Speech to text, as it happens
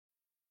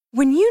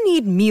When you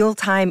need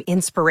mealtime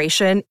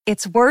inspiration,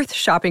 it's worth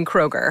shopping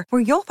Kroger,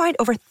 where you'll find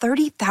over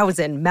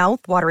 30,000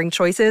 mouth-watering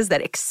choices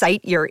that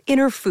excite your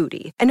inner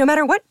foodie. And no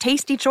matter what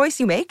tasty choice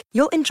you make,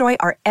 you'll enjoy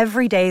our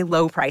everyday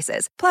low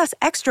prices, plus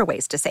extra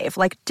ways to save,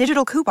 like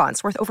digital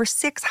coupons worth over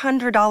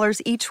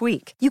 $600 each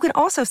week. You can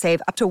also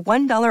save up to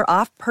 $1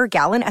 off per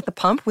gallon at the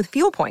pump with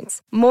fuel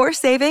points. More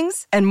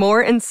savings and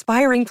more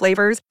inspiring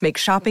flavors make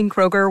shopping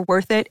Kroger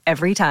worth it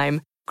every time.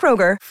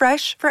 Kroger,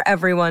 fresh for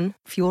everyone.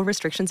 Fuel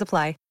restrictions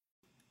apply.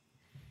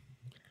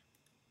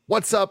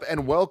 What's up,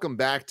 and welcome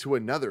back to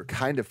another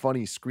Kind of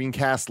Funny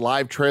Screencast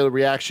live trailer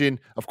reaction.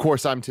 Of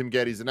course, I'm Tim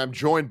Geddes, and I'm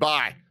joined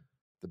by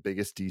the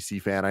biggest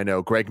DC fan I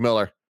know, Greg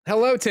Miller.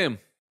 Hello, Tim.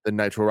 The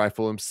Nitro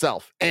Rifle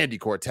himself, Andy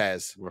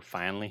Cortez. We're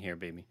finally here,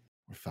 baby.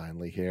 We're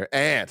finally here.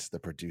 And the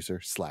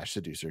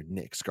producer/seducer,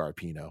 Nick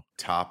Scarpino.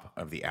 Top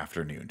of the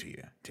afternoon to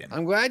you, Tim.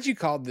 I'm glad you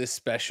called this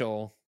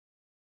special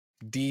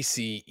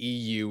DC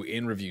EU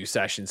in review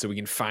session so we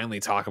can finally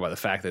talk about the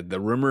fact that the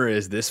rumor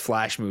is this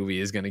Flash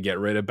movie is going to get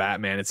rid of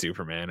Batman and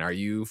Superman. Are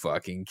you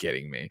fucking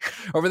kidding me?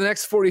 Over the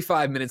next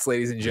 45 minutes,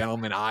 ladies and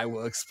gentlemen, I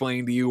will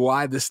explain to you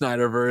why the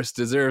Snyderverse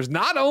deserves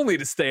not only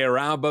to stay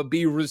around, but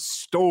be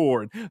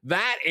restored.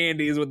 That,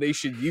 Andy, is what they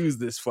should use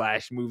this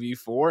Flash movie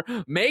for.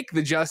 Make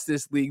the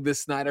Justice League, the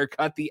Snyder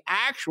Cut, the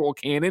actual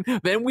canon.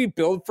 Then we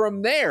build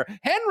from there.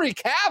 Henry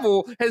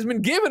Cavill has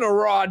been given a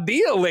raw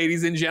deal,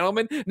 ladies and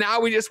gentlemen. Now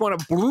we just want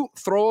to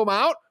throw him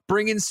out,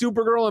 bring in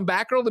Supergirl and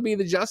Batgirl to be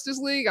the Justice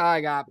League.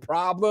 I got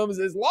problems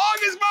as long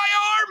as my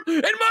arm,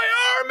 and my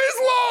arm is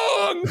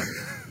long.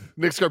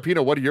 Nick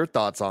Scarpino, what are your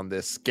thoughts on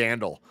this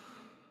scandal?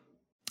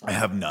 I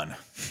have none.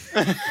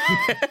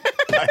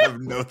 I have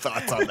no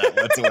thoughts on that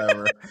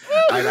whatsoever.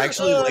 I'd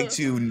actually like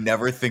to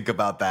never think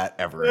about that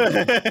ever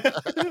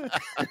again.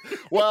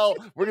 Well,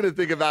 we're going to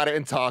think about it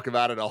and talk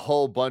about it a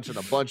whole bunch on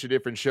a bunch of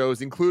different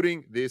shows,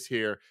 including this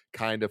here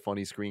Kind of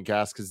Funny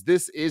Screencast, because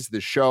this is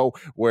the show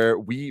where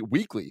we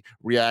weekly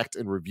react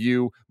and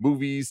review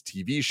movies,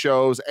 TV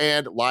shows,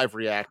 and live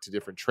react to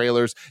different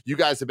trailers. You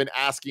guys have been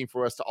asking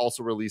for us to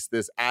also release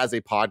this as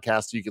a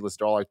podcast so you can listen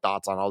to all our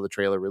thoughts on all the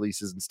trailer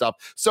releases and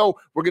stuff. So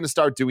we're going to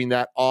start doing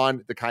that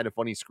on the Kind of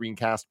Funny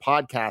Screencast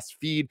podcast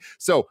feed.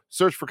 So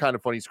search for Kind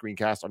of Funny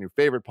Screencast on your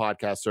favorite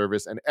podcast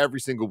service, and every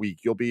single week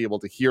you'll be able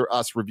to hear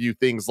us review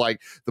things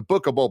like the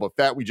Book of Boba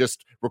Fett. We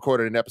just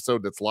recorded an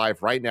episode that's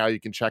live right now. You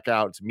can check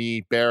out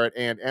me, Barrett,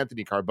 and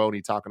Anthony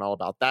Carboni talking all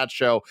about that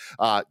show.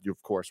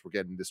 Of course, we're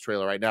getting this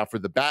trailer right now for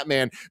the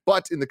Batman,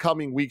 but in the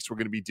coming weeks, we're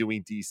going to be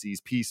doing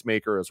DC's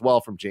Peacemaker as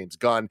well from James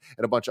Gunn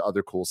and a bunch of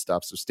other cool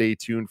stuff. So stay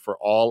tuned for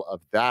all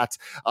of that.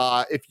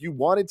 If you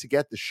wanted to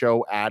get the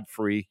show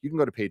ad-free, you can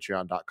go to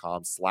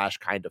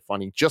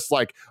patreon.com/kindafunny, just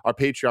like our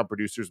Patreon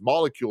producers,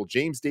 Molecule,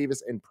 James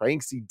Davis, and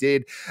Pranksy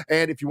did.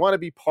 And if you want to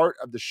be part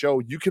of the show,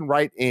 you can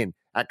write in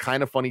at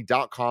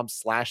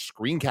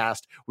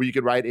kindoffunny.com/screencast, where you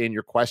can write in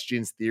your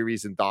questions,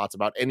 theories, and thoughts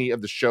about any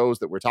of the shows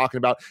that we're talking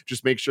about.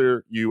 Just make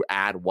sure you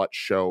add what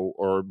show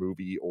or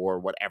movie or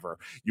whatever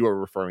you are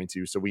referring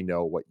to so we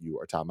know what you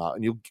are talking about,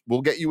 and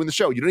we'll get you in the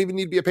show. You don't even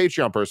need to be a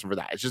Patreon person for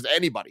that. It's just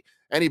anybody,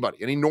 any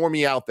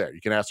normie out there.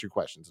 You can ask your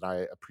questions, and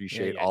I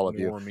appreciate all of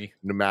you,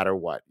 no matter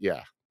what.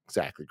 Yeah.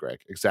 Exactly, Greg.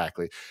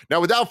 Exactly.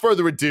 Now, without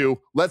further ado,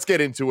 let's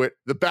get into it.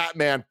 The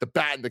Batman, the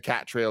Bat, and the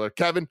Cat trailer.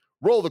 Kevin,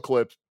 roll the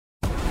clips.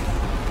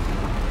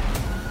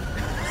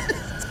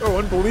 So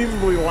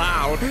unbelievably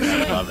loud.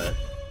 I love it.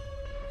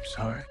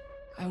 Sorry.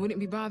 I wouldn't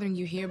be bothering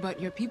you here,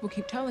 but your people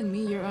keep telling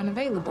me you're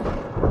unavailable.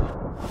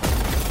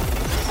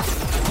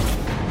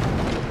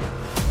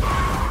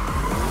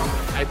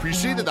 I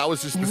appreciate that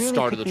was just the really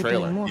start of the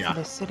trailer. Yeah.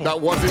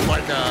 That wasn't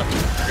like a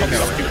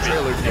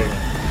trailer thing.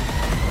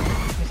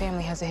 Your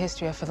family has a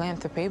history of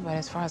philanthropy, but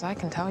as far as I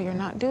can tell, you're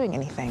not doing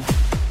anything.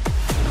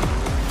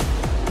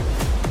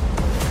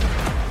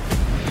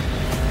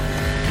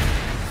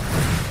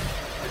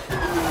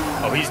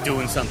 Oh, he's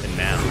doing something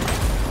now.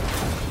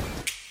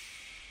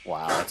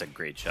 Wow, that's a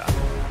great shot.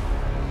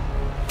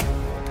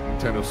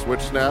 Nintendo Switch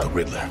snap. The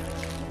Riddler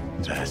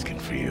is asking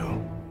for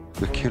you.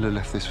 The killer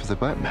left this for the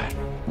Batman.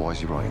 Why is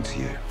he writing to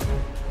you?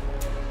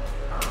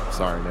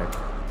 Sorry, Nick.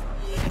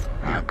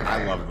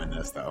 I love him in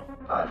this, though.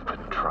 I've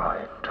been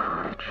trying to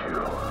reach you.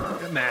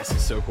 That mask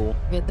is so cool.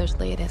 Riddler's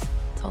latest.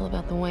 It's all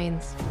about the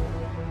Waynes.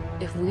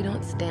 If we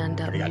don't stand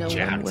up, no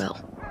one will.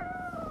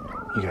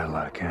 You got a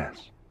lot of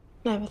cats.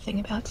 I have a thing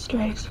about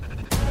strays.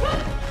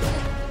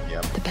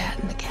 Yep. The Bat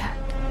and the Cat.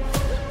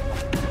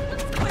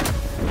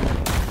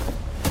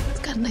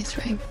 It's got a nice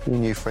ring. You a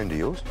new friend of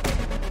yours?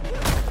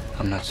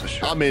 I'm not so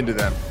sure. I'm into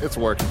them. It's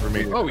working for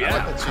me. Oh, yeah. I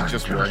like that she's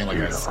just wearing like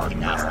a ski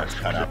mask that's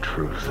cut the up.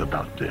 truth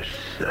about this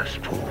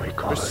cesspool we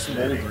call They're a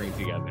city. smoldering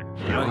together.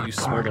 You know, you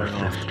smoldering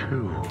off.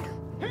 Too.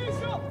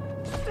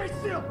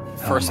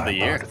 First of the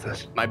year. Part of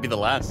this. Might be the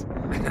last.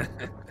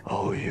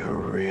 Oh, you're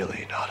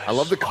really not. I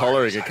love the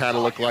coloring. It kind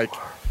of looked like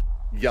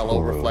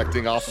yellow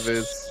reflecting off of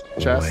his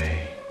chest.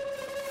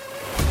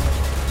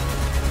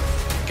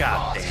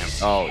 God damn.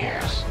 Oh,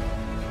 yeah.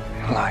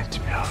 You lied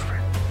to me,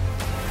 Alfred.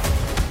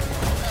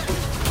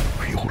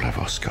 We all have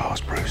our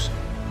scars, Bruce.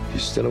 You're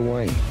still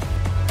away.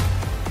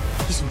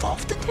 You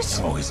involved in this?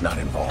 No, he's not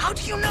involved. How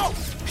do you know?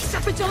 He's a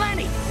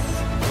vigilante.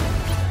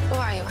 Who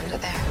are you under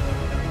there?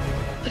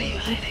 What are you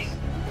hiding?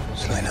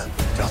 Selena,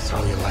 don't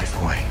throw your life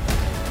away.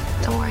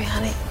 Don't worry,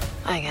 honey.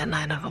 I got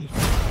 9 of them.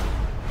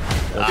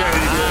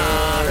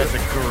 That's a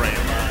great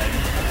line.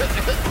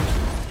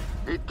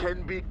 It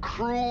can be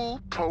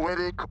cruel,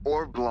 poetic,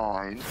 or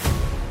blind.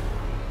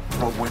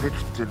 But when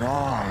it's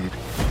denied,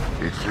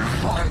 it's through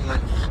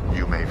violence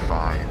you may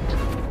find.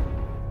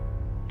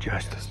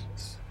 Justice.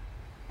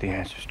 The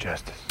answer's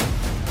justice.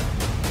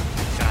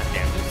 God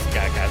damn, this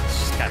guy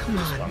just got Come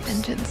on, goosebumps.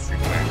 vengeance.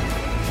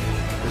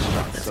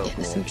 Let's get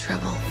into some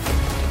trouble.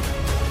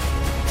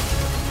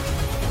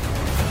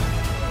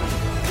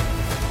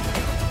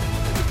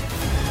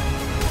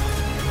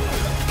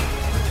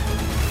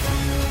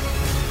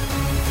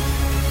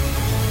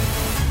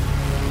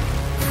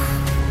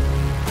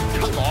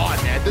 Come on,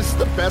 man. This is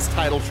the best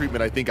title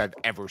treatment I think I've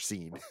ever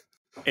seen.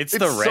 It's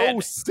the red. so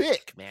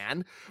sick,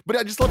 man. But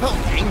I just love how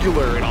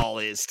angular it all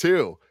is,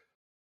 too.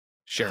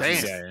 Sure.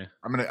 Thanks. Yeah.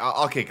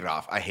 I'll kick it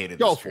off. I hated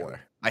Go this for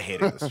trailer. I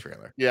hated this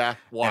trailer. Yeah.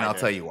 Why? And I'll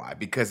tell you why.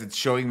 Because it's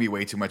showing me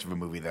way too much of a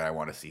movie that I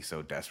want to see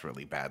so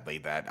desperately badly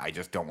that I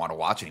just don't want to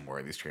watch any more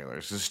of these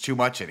trailers. There's too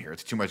much in here.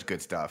 It's too much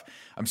good stuff.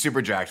 I'm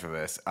super jacked for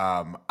this.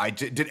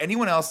 Did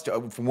anyone else,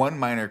 for one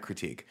minor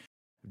critique,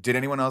 did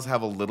anyone else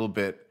have a little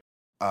bit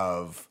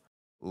of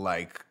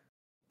like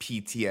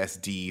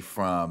PTSD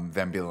from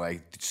them being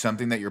like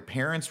something that your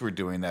parents were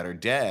doing that are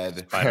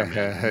dead?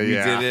 Spider-Man. We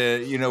did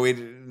it, you know.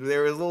 They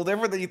were a little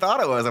different than you thought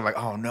it was. I'm like,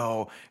 oh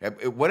no.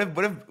 What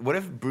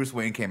if Bruce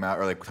Wayne came out,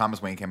 or like Thomas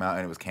Wayne came out,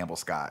 and it was Campbell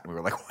Scott? And we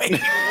were like, wait,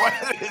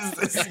 what is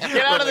this?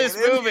 Get out of this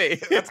movie.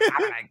 That's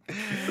happening.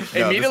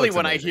 No, Immediately this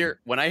when looks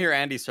I hear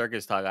Andy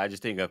Serkis talk, I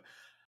just think of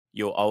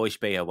 "You'll always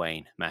be a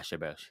Wayne, Master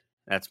Bush."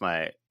 That's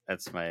my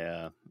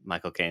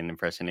Michael Caine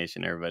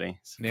impersonation. Everybody,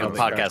 for Nailed it.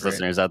 podcast Great.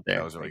 listeners out there,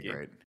 That was really thank you.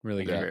 great.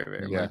 Really good. Very,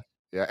 very Yeah.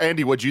 Yeah.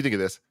 Andy, what do you think of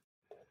this?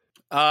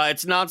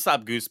 It's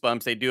nonstop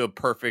goosebumps. They do a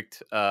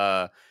perfect.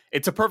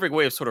 It's a perfect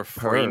way of sort of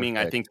framing,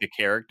 I think, the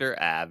character.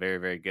 Very,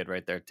 very good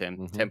right there, Tim.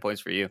 Mhm. 10 points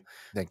for you.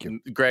 Thank you.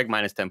 Greg,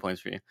 minus 10 points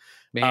for you.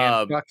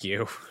 Man, fuck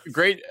you.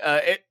 Great.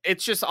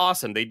 It's just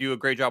awesome. They do a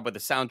great job with the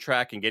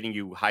soundtrack and getting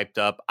you hyped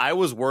up. I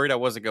was worried I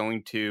wasn't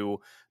going to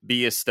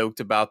be as stoked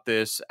about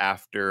this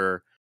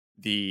after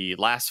the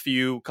last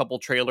few couple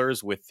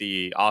trailers with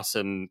the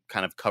awesome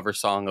kind of cover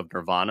song of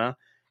Nirvana.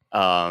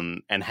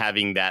 And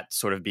having that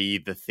sort of be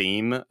the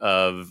theme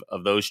of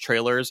those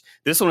trailers.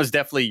 This one is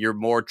definitely your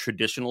more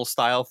traditional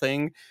style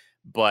thing,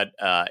 but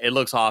it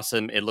looks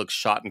awesome. It looks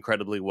shot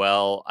incredibly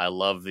well. I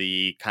love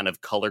the kind of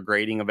color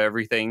grading of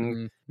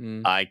everything.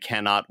 Mm-hmm. I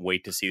cannot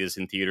wait to see this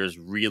in theaters,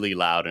 really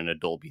loud in a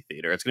Dolby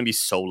theater. It's going to be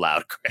so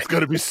loud, Greg. It's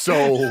going to be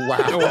so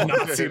loud. I will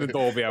not see the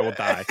Dolby. I will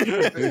die.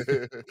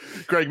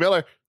 Greg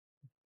Miller.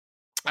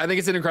 I think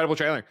it's an incredible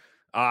trailer.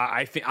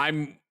 I think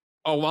I'm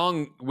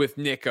along with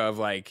Nick of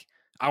like,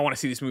 I want to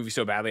see this movie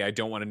so badly. I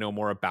don't want to know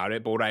more about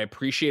it. But what I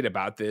appreciate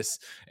about this,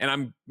 and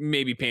I'm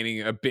maybe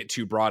painting a bit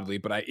too broadly,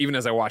 but even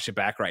as I watch it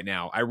back right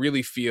now, I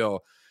really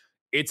feel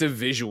it's a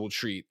visual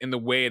treat in the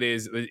way it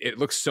is. It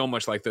looks so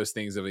much like those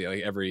things of like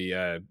every,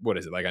 what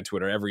is it like on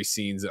Twitter? Every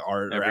scene's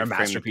art or a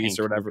masterpiece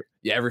or whatever.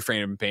 Yeah, every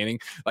frame of painting.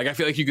 Like I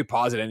feel like you could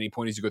pause at any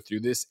point as you go through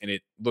this and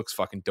it looks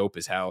fucking dope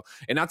as hell.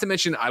 And not to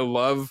mention, I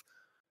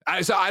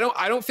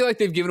don't feel like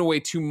they've given away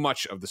too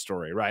much of the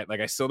story, right?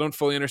 Like I still don't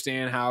fully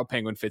understand how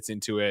Penguin fits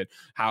into it,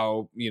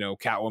 how,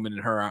 Catwoman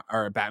and her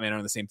are Batman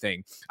are the same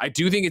thing. I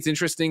do think it's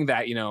interesting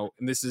that, and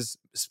this is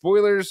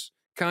spoilers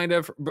kind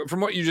of, but from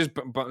what you just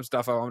bumped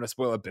stuff, I want to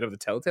spoil a bit of the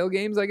Telltale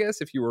games, I guess,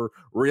 if you were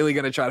really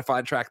going to try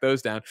to track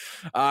those down.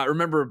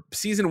 Remember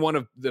season 1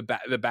 of the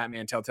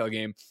Batman Telltale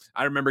game,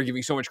 I remember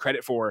giving so much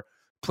credit for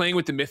playing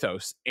with the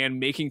mythos and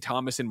making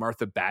Thomas and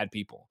Martha bad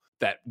people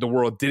that the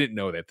world didn't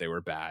know that they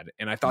were bad.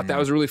 And I thought that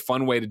was a really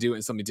fun way to do it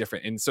and something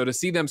different. And so to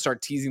see them start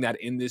teasing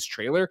that in this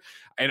trailer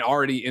and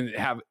already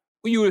have,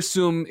 you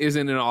assume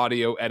isn't an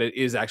audio edit,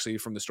 is actually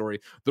from the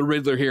story, the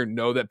Riddler here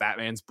know that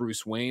Batman's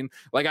Bruce Wayne.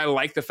 Like, I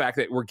like the fact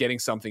that we're getting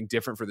something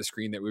different for the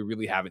screen that we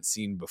really haven't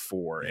seen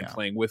before and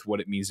playing with what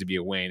it means to be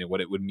a Wayne and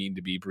what it would mean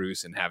to be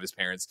Bruce and have his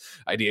parents'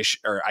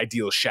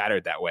 ideals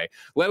shattered that way.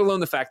 Let alone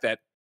the fact that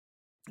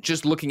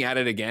just looking at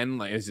it again,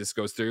 like as this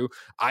goes through,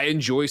 I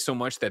enjoy so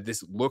much that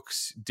this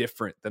looks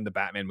different than the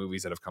Batman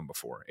movies that have come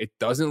before. It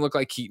doesn't look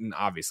like Keaton,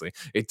 obviously.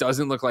 It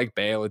doesn't look like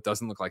Bale. It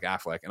doesn't look like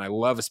Affleck. And I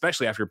love,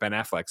 especially after Ben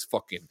Affleck's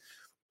fucking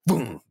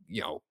boom,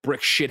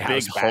 brick shithouse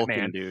Big Batman.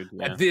 hulking dude.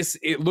 Yeah. At this,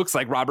 it looks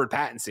like Robert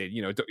Pattinson,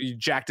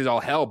 jacked as all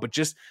hell, but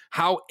just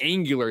how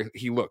angular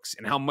he looks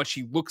and how much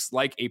he looks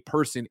like a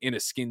person in a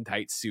skin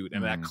tight suit.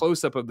 And that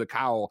close up of the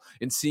cowl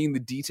and seeing the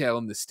detail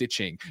and the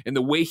stitching and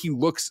the way he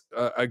looks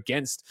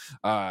against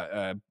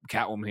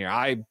Catwoman here.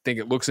 I think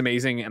it looks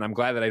amazing, and I'm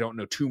glad that I don't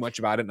know too much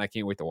about it, and I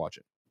can't wait to watch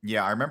it.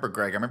 Yeah, I remember,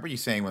 Greg. I remember you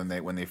saying when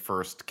they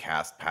first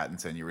cast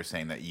Pattinson, you were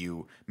saying that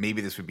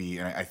maybe this would be,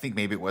 and I think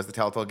maybe it was the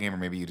Telltale game, or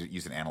maybe you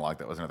used an analog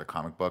that was another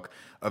comic book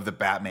of the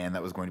Batman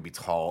that was going to be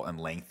tall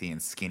and lengthy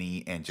and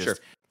skinny and just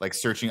like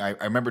searching. I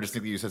remember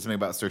distinctly you said something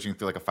about searching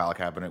through like a file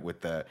cabinet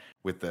with the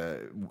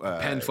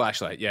pen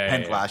flashlight.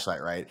 Pen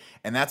flashlight, right?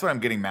 And that's what I'm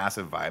getting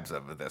massive vibes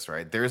of this,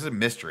 right? There's a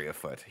mystery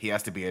afoot. He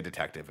has to be a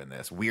detective in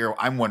this.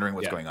 I'm wondering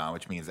what's going on,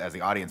 which means as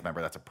the audience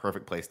member, that's a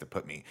perfect place to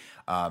put me.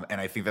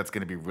 And I think that's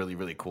going to be really,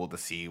 really cool to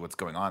see what's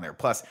going on there.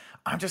 Plus,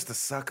 I'm just a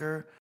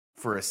sucker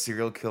for a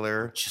serial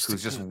killer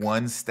who's just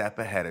one step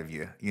ahead of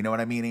you. You know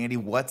what I mean, Andy?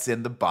 What's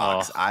in the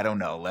box? I don't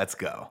know. Let's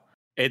go.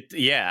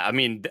 I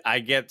mean, I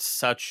get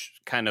such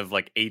kind of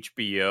like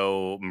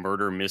HBO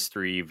murder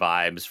mystery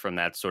vibes from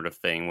that sort of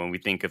thing when we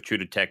think of True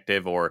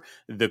Detective or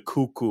The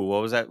Cuckoo.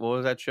 What was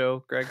that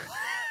show, Greg?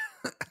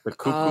 The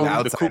Cuckoo, The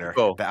Outsider.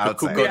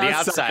 The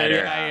Outsider.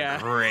 Yeah.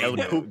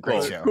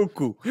 Great show.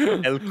 Cuckoo.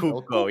 El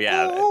Cuckoo.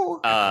 Yeah.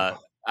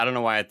 I don't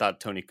know why I thought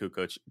Tony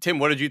Kukoc. Tim,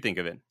 what did you think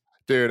of it?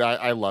 Dude,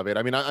 I love it.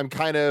 I mean, I'm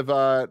kind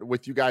of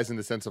with you guys in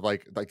the sense of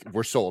like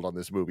we're sold on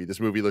this movie. This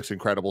movie looks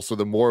incredible. So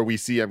the more we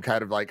see, I'm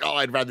kind of like, oh,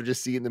 I'd rather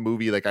just see it in the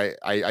movie. Like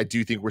I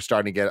do think we're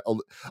starting to get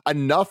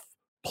enough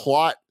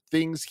plot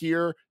things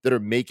here that are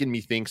making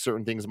me think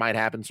certain things might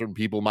happen. Certain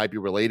people might be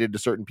related to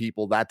certain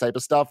people, that type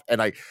of stuff.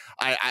 And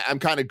I'm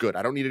kind of good.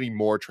 I don't need any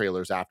more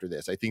trailers after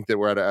this. I think that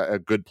we're at a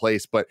good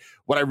place. But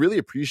what I really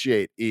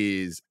appreciate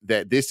is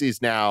that this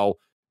is now,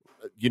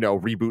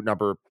 reboot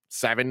number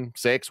 7,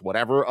 6,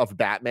 whatever of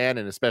Batman,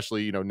 and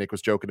especially Nick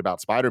was joking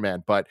about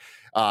Spider-Man, but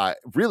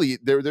really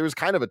there's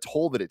kind of a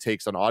toll that it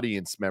takes on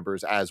audience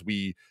members as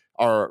we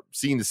are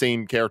seeing the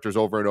same characters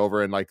over and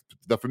over, and like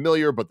the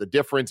familiar but the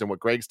difference, and what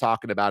Greg's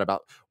talking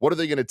about what are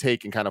they going to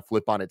take and kind of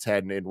flip on its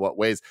head and in what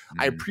ways.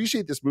 I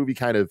appreciate this movie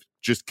kind of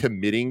just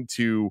committing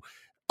to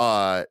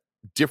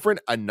different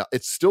enough.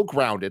 It's still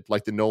grounded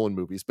like the Nolan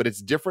movies, but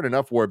it's different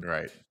enough where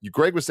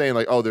Greg was saying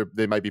like, oh,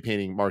 they might be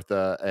painting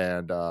Martha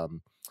and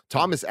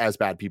Thomas as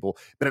bad people,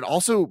 but it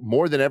also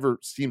more than ever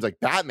seems like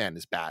Batman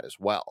is bad as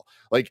well.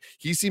 Like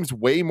he seems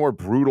way more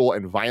brutal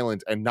and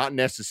violent and not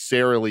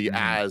necessarily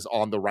as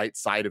on the right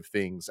side of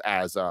things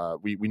as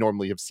we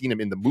normally have seen him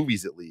in the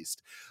movies, at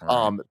least.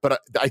 But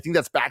I think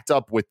that's backed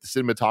up with the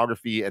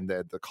cinematography and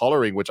the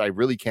coloring, which I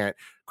really can't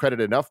credit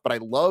enough. But I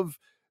love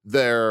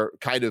their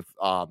kind of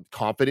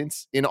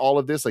confidence in all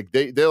of this. Like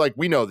they're like,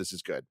 we know this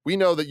is good. We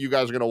know that you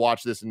guys are going to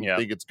watch this and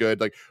think it's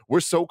good. Like we're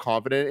so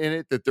confident in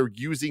it that they're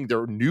using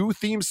their new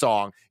theme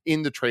song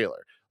in the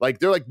trailer. Like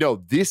they're like, no,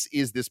 this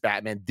is this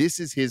Batman. This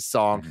is his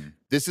song.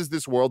 This is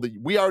this world that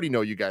we already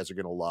know you guys are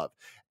going to love.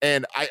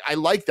 And I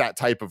like that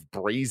type of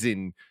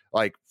brazen,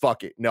 like,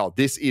 fuck it. No,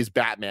 this is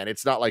Batman.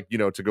 It's not like,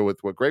 to go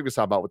with what Greg was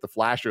talking about with the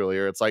Flash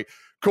earlier. It's like,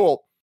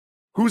 cool.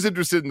 Who's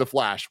interested in the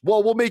Flash?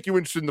 Well, we'll make you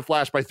interested in the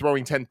Flash by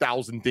throwing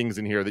 10,000 things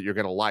in here that you're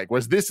going to like.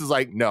 Whereas this is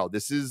like, no,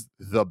 this is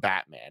the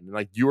Batman. And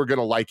like, you are going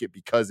to like it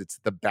because it's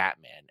the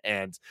Batman.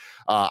 And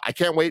I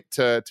can't wait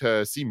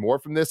to see more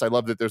from this. I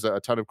love that there's a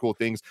ton of cool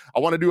things. I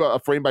want to do a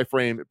frame by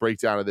frame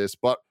breakdown of this.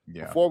 But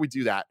before we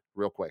do that,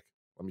 real quick,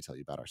 let me tell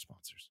you about our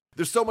sponsors.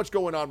 There's so much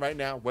going on right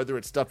now, whether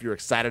it's stuff you're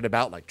excited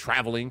about, like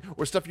traveling,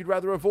 or stuff you'd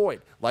rather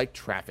avoid, like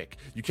traffic.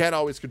 You can't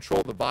always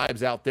control the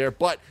vibes out there,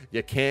 but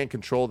you can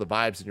control the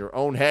vibes in your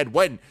own head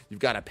when you've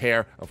got a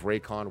pair of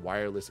Raycon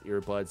wireless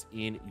earbuds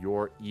in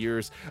your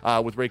ears.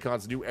 With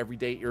Raycon's new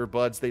everyday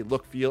earbuds, they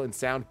look, feel, and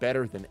sound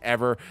better than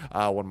ever.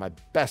 One of my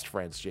best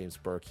friends, James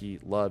Burke, he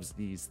loves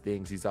these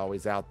things. He's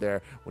always out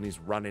there when he's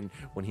running,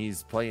 when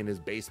he's playing his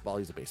baseball.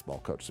 He's a baseball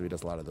coach, so he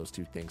does a lot of those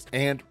two things.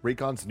 And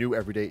Raycon's new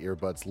everyday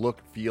earbuds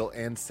look, feel,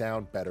 and sound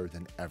better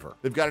than ever.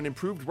 They've got an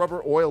improved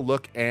rubber oil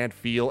look and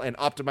feel and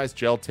optimized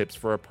gel tips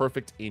for a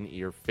perfect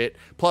in-ear fit.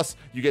 Plus,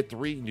 you get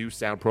 3 new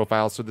sound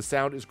profiles, so the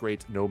sound is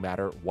great no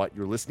matter what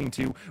you're listening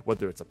to,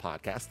 whether it's a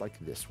podcast like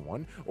this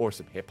one, or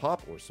some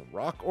hip-hop, or some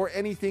rock, or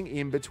anything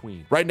in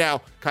between. Right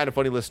now, Kind of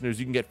Funny listeners,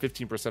 you can get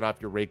 15% off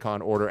your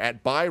Raycon order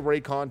at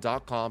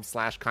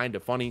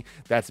buyraycon.com/kindafunny.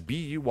 That's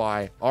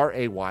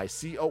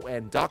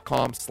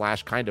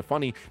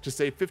BUYRAYCON.com/kindafunny to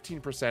save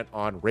 15%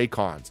 on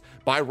Raycons.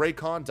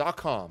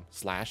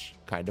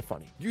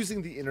 Buyraycon.com/kindafunny.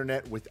 Using the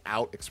internet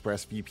without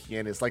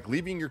ExpressVPN is like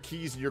leaving your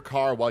keys in your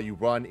car while you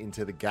run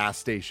into the gas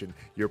station.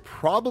 You're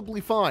probably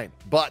fine,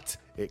 but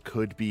it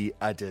could be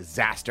a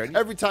disaster. And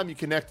every time you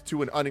connect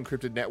to an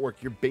unencrypted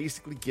network, you're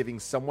basically giving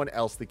someone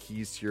else the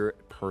keys to your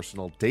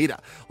personal data,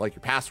 like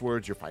your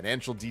passwords, your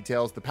financial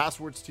details, the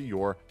passwords to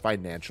your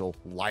financial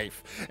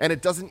life. And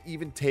it doesn't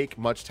even take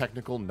much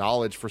technical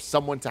knowledge for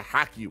someone to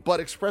hack you.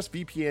 But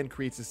ExpressVPN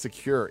creates a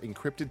secure,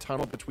 encrypted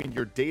tunnel between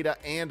your data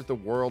and the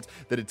world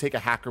that'd take a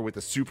hacker with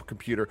a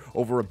supercomputer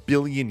over 1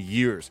 billion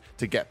years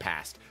to get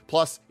past.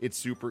 Plus, it's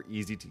super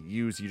easy to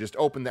use. You just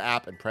open the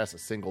app and press a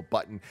single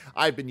button.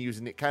 I've been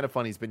using it. Kind of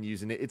Funny's been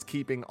using it. It's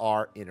keeping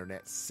our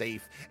internet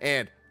safe.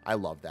 And I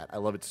love that. I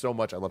love it so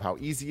much. I love how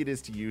easy it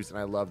is to use, and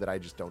I love that I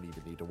just don't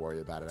even need to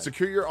worry about it.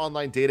 Secure your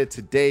online data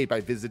today by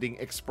visiting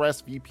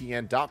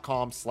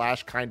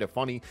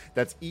expressvpn.com/kindafunny.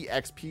 That's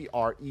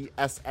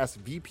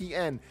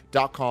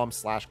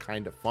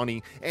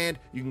expressvpn.com/kindafunny. And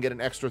you can get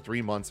an extra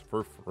 3 months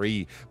for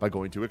free by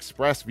going to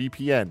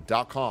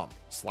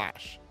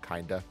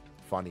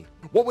expressvpn.com/kindafunny.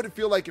 What would it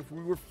feel like if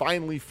we were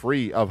finally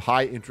free of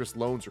high interest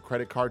loans or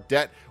credit card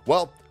debt?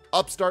 Well,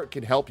 Upstart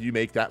can help you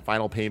make that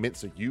final payment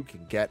so you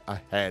can get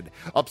ahead.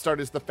 Upstart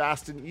is the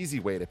fast and easy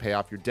way to pay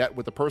off your debt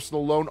with a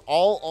personal loan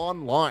all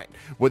online.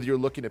 Whether you're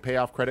looking to pay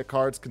off credit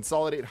cards,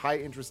 consolidate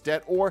high-interest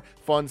debt, or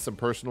fund some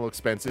personal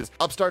expenses,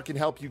 Upstart can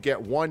help you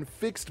get one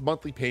fixed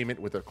monthly payment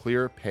with a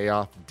clear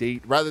payoff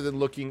date. Rather than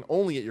looking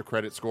only at your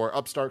credit score,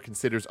 Upstart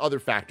considers other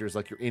factors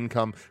like your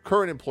income,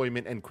 current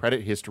employment, and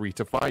credit history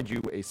to find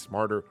you a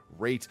smarter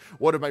rate.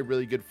 One of my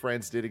really good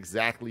friends did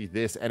exactly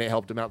this, and it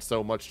helped him out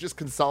so much. Just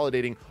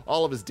consolidating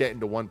all of his debt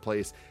into one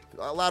place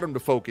allowed him to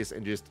focus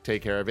and just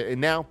take care of it.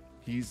 And now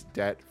he's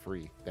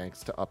debt-free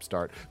thanks to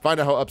Upstart. Find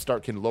out how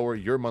Upstart can lower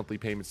your monthly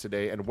payments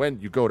today. And when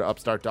you go to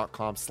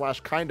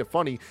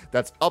upstart.com/kindafunny,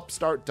 that's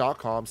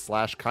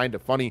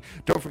upstart.com/kindafunny.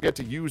 Don't forget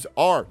to use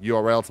our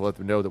URL to let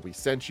them know that we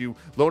sent you.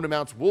 Loan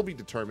amounts will be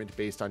determined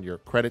based on your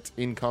credit,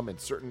 income, and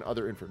certain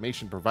other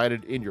information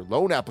provided in your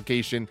loan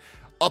application.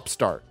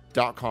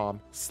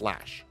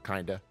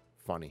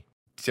 Upstart.com/kindafunny.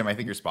 Tim, I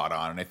think you're spot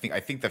on. And I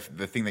think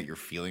the thing that you're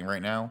feeling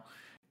right now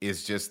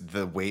is just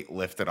the weight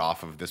lifted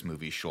off of this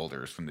movie's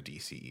shoulders from the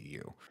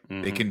DCEU.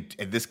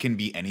 This can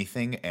be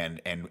anything, and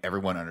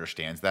everyone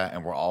understands that,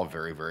 and we're all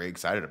very, very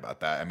excited about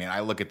that. I mean, I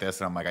look at this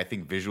and I'm like, I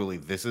think visually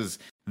this is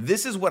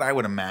what I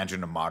would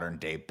imagine a modern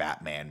day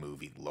Batman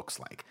movie looks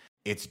like.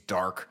 It's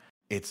dark,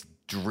 it's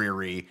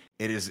dreary,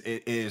 it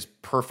is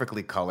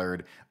perfectly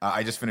colored.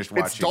 I just finished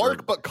watching. It's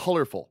dark but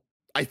colorful.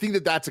 I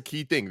think that's a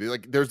key thing.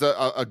 Like, there's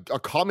a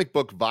comic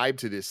book vibe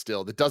to this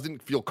still that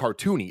doesn't feel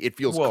cartoony. It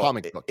feels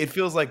comic book. It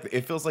feels like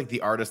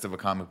the artist of a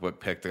comic book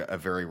picked a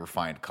very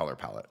refined color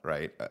palette,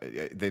 right?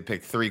 They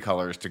picked 3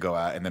 colors to go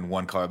at, and then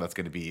one color that's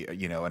going to be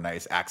a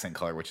nice accent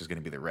color, which is going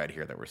to be the red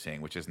here that we're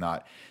seeing, which is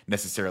not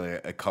necessarily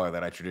a color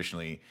that I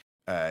traditionally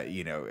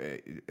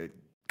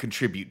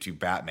contribute to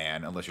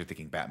Batman unless you're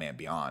thinking Batman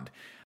Beyond.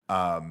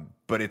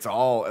 But it's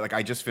all like,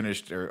 I just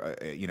finished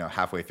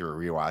halfway through a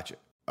rewatch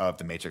of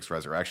The Matrix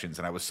Resurrections,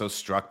 and I was so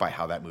struck by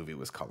how that movie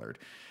was colored,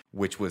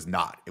 which was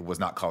not. It was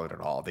not colored at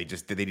all. They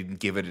didn't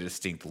give it a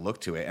distinct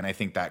look to it, and I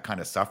think that kind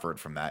of suffered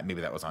from that.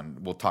 Maybe that was on.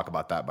 We'll talk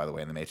about that, by the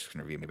way, in the Matrix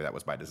review. Maybe that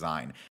was by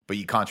design. But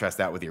you contrast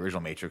that with the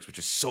original Matrix, which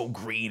is so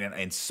green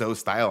and so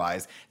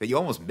stylized that you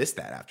almost miss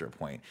that after a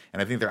point.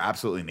 And I think they're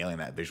absolutely nailing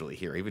that visually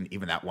here.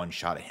 Even that one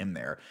shot of him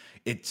there,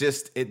 it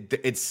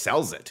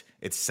sells it.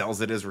 It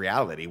sells it as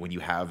reality when you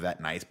have that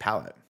nice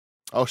palette.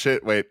 Oh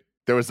shit! Wait,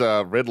 there was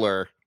a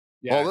Riddler.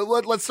 Yeah.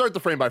 Well, let's start the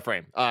frame by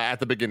frame at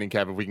the beginning,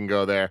 Kevin. If we can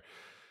go there.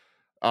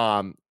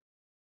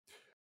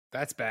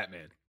 That's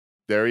Batman.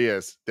 There he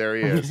is.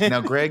 Now,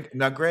 Greg,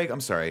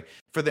 I'm sorry.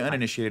 For the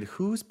uninitiated,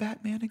 who's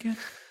Batman again?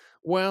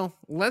 Well,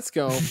 let's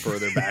go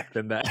further back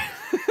than that.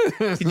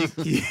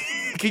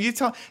 Can you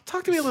talk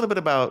to me a little bit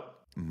about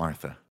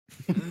Martha?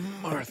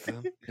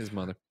 Martha, his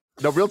mother.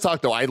 No, real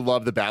talk though. I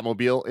love the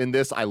Batmobile in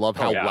this. I love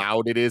how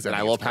loud it is, and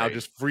I love how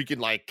just freaking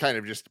kind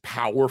of just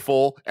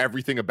powerful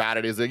everything about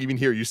it is. Like, even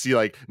here, you see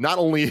not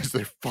only is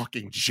there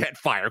fucking jet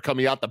fire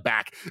coming out the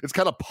back, it's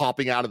kind of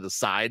popping out of the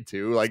side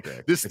too. Like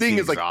this thing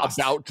is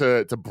about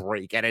to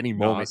break at any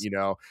moment,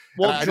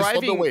 Well, I just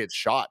love the way it's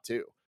shot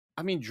too.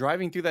 I mean,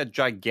 driving through that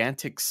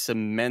gigantic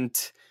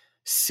cement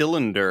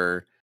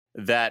cylinder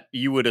that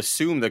you would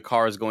assume the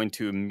car is going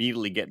to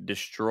immediately get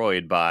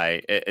destroyed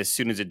by as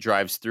soon as it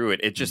drives through it.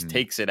 It just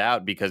takes it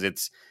out because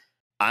it's,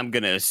 I'm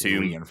going to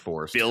assume,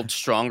 reinforced, built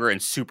stronger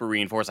and super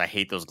reinforced. I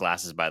hate those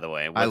glasses, by the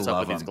way. What's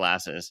up with these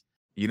glasses?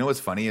 You know what's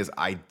funny is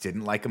I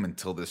didn't like them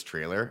until this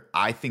trailer.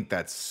 I think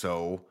it's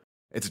a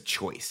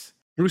choice.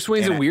 Bruce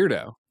Wayne's a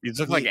weirdo. These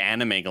look like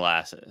anime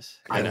glasses.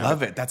 I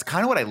love it. That's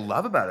kind of what I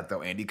love about it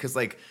though, Andy, because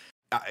I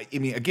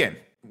mean, again,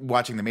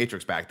 watching The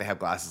Matrix back, they have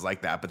glasses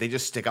like that, but they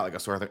just stick out like a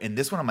sore thumb. In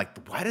this one, I'm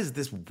like, why does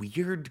this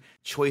weird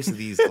choice of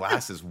these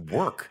glasses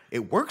work?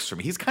 It works for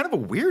me. He's kind of a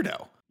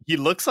weirdo. He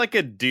looks like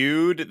a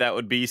dude that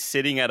would be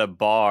sitting at a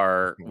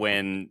bar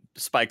when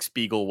Spike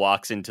Spiegel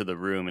walks into the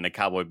room in a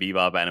Cowboy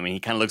Bebop anime. He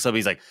kind of looks up.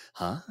 He's like,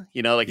 huh?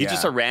 He's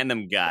just a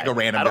random guy. Like a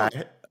random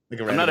guy.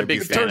 I'm not a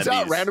big fan of these. Turns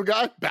out, random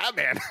guy,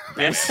 Batman.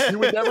 You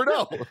would never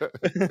know.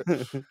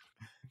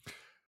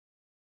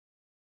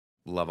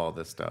 Love all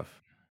this stuff.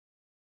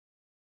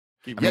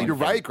 Yeah, you're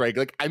right, Greg.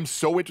 Like, I'm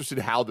so interested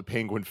in how the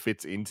Penguin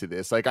fits into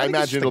this. Like, I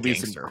imagine it'll be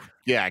some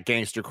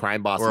gangster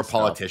crime boss or a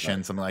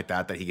politician, something like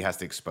that he has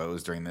to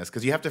expose during this.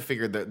 Because you have to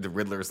figure that the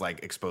Riddler's like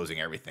exposing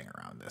everything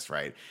around this,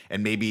 right?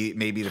 And maybe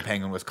the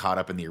Penguin was caught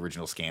up in the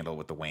original scandal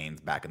with the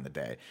Waynes back in the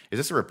day. Is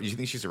this do you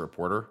think she's a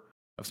reporter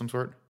of some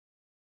sort?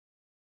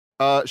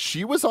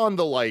 She was on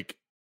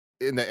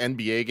in the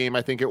NBA game,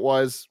 I think it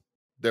was.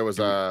 There was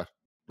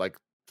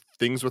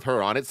things with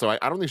her on it. So I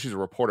don't think she's a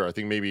reporter. I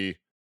think maybe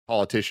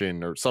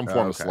politician or some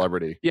form of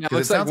celebrity. Yeah, it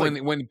looks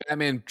like when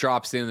Batman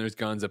drops in, there's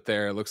guns up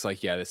there. It looks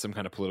like there's some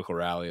kind of political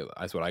rally.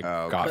 That's what I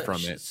got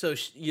from it. So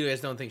you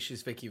guys don't think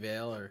she's Vicky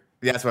Vale, or?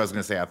 Yeah, that's what I was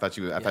gonna say. I thought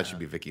she'd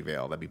be Vicky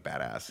Vale. That'd be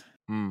badass.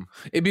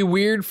 It'd be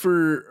weird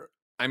for.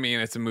 I mean,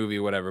 it's a movie,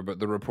 whatever. But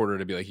the reporter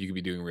to be like, you could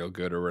be doing real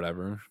good or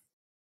whatever.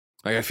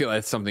 Like, I feel like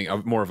it's something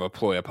more of a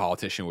ploy a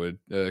politician would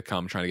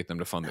come trying to get them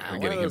to fund it, or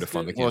getting him to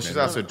fund the campaign. Well, she's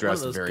also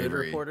dressed very, good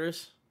very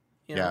reporters.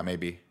 Yeah,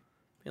 maybe.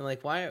 Being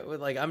like, why?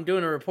 Like, I'm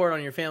doing a report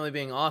on your family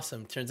being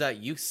awesome. Turns out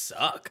you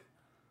suck.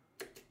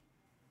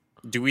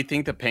 Do we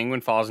think the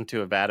penguin falls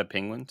into a vat of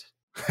penguins?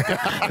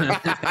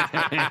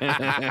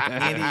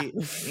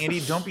 Andy,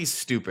 don't be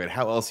stupid.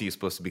 How else are you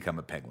supposed to become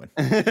a penguin?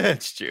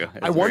 That's true.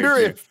 I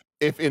wonder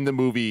if in the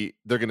movie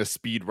they're going to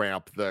speed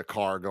ramp the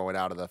car going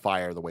out of the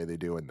fire the way they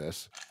do in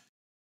this.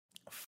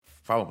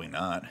 Probably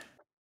not.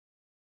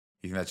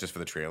 You think that's just for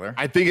the trailer?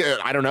 I think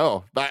I don't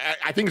know.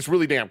 I think it's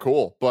really damn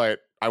cool, but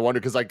I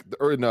wonder because like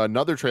in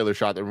another trailer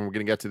shot that we're going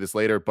to get to this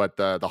later, but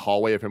the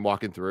hallway of him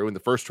walking through in the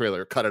first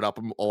trailer cut it up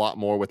a lot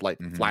more with like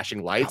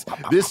flashing lights.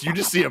 This you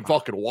just see him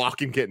fucking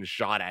walking, getting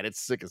shot at. It's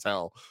sick as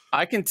hell.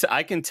 I can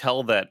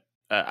tell that.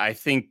 I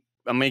think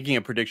I'm making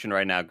a prediction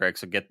right now, Greg.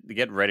 So get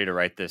ready to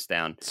write this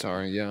down.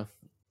 Sorry, yeah.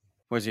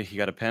 Where's he? You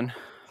got a pen?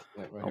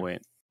 Right oh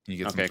wait. You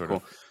get okay,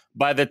 cool.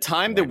 By the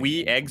time that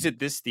we exit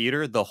this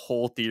theater, the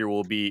whole theater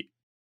will be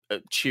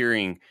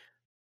cheering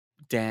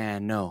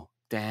Dano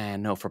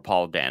for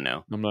Paul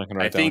Dano. I'm not going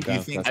to write that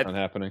down. That's not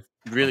happening.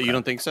 Really? Okay. You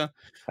don't think so?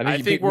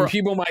 I think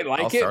people might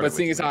like it, but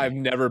seeing as how I've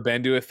never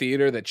been to a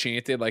theater that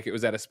chanted like it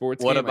was at a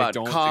sports what game. What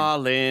about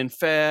Colin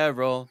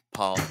Farrell,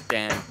 Paul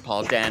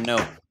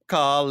Dano,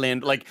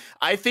 Colin? Like,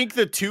 I think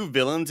the two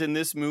villains in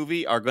this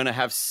movie are going to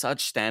have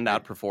such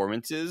standout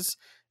performances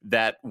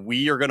that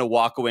we are going to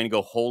walk away and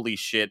go, holy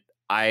shit,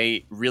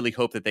 I really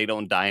hope that they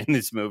don't die in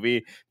this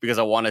movie because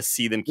I want to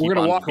see them keep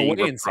on being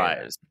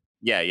reprised.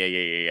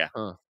 Yeah.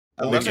 Huh.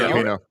 I love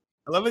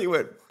that you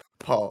went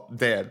Paul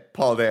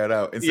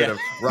Dano instead of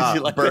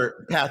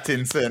Robert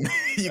Pattinson.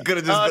 You could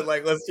have just been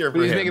like, let's hear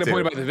from him. He's making a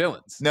point about the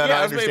villains. No,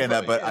 I understand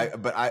that,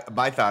 but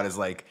my thought is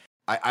like,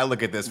 I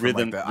look at this from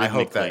like I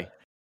hope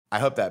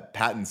that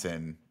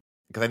Pattinson,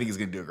 because I think he's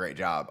going to do a great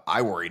job.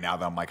 I worry now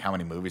that I'm like, how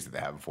many movies did they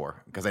have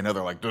before? Because I know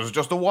they're like, there's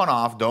just a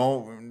one-off.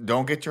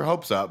 Don't get your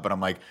hopes up. But I'm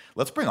like,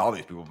 let's bring all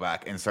these people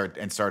back and start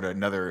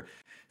another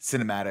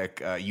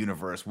cinematic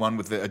universe, one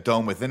with a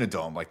dome within a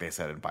dome, like they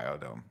said in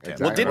Biodome.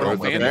 Exactly. Well,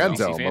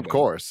 Fandome, of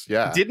course.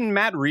 Yeah. Didn't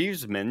Matt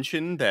Reeves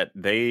mention that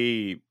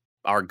they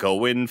are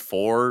going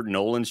for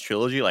Nolan's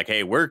trilogy? Like,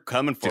 hey, we're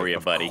coming for you,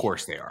 buddy. Of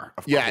course they are.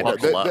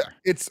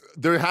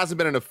 There hasn't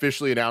been an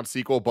officially announced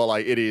sequel, but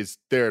like it is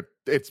there.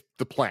 It's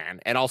the plan,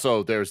 and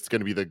also there's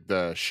going to be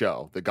the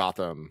show, the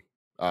Gotham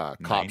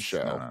cop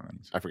show. No.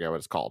 I forget what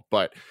it's called,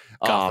 but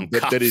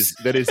that is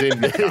in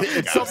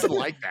it's something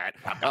like that.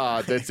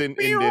 That's in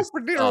this.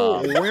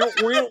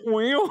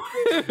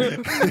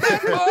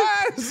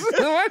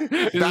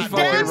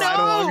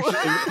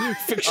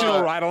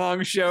 Fictional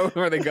ride-along show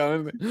where they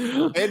go.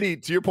 Andy,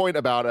 to your point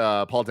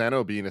about Paul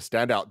Dano being a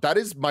standout, that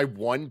is my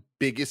one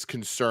biggest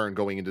concern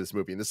going into this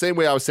movie. In the same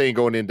way I was saying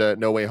going into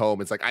No Way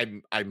Home, it's like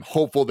I'm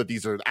hopeful that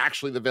these are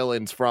actually the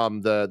villains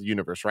from the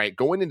universe, right?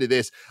 Going into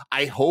this,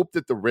 I hope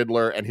that the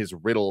Riddler and his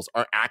riddles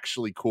are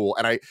actually cool.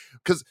 And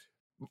because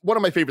one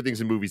of my favorite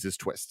things in movies is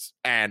twists.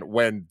 And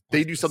when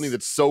they do something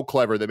that's so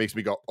clever that makes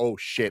me go, oh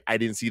shit, I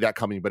didn't see that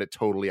coming, but it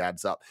totally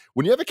adds up.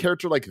 When you have a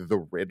character like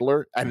the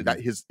Riddler and that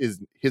his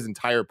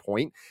entire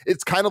point,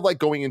 it's kind of like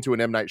going into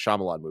an M. Night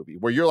Shyamalan movie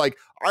where you're like,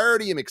 I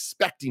already am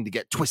expecting to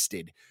get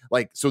twisted.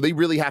 Like, so they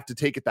really have to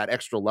take it that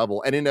extra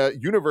level. And in a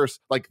universe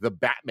like the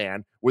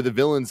Batman, where the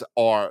villains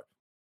are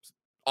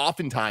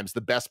oftentimes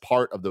the best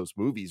part of those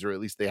movies, or at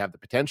least they have the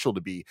potential to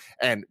be,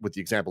 and with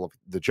the example of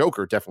the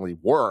Joker definitely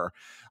were,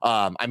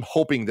 I'm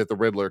hoping that the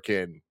Riddler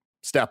can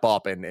step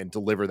up and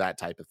deliver that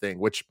type of thing,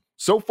 which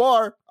so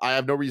far I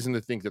have no reason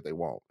to think that they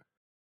won't.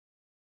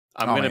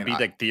 I'm gonna be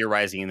like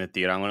theorizing in the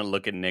theater. I'm gonna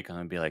look at Nick and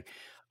I'm gonna be like,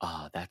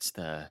 oh, that's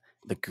the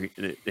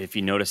if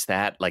you notice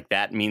that, like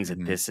that means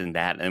that this and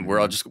that, and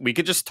we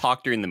could just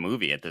talk during the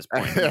movie at this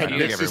point.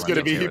 It's just going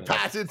to be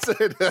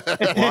Pattinson.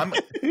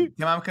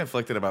 I'm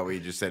conflicted about what you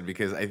just said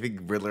because I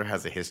think Riddler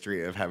has a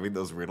history of having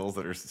those riddles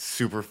that are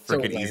super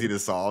freaking easy to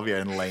solve,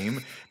 and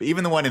lame. But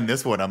even the one in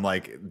this one, I'm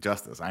like,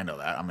 Justice. I know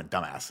that. I'm a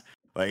dumbass.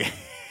 Like,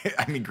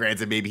 I mean,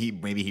 granted, maybe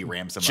he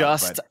rams him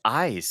just up,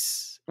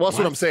 ice. Well, that's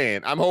what I'm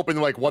saying. I'm hoping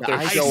like what they're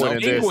showing in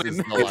this is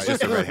it's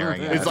just a red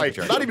herring. It's like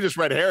not even just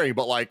red herring,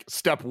 but like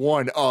step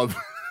one of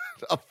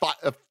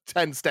a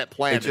 10-step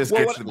plan. It just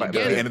gets by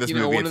the end of this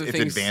movie. It's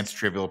advanced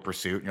Trivial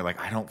Pursuit, and you're like,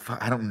 I don't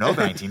know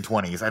the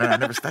 1920s. I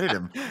never studied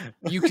them.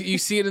 You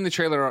see it in the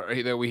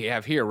trailer that we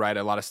have here, right?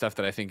 A lot of stuff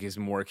that I think is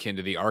more akin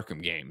to the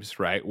Arkham games,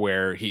 right?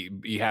 Where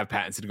you have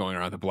Pattinson going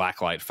around the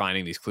blacklight,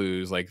 finding these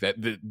clues, like that.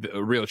 The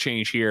real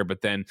change here, but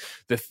then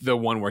the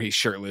one where he's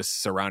shirtless,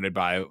 surrounded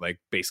by like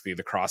basically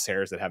the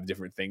crosshairs that have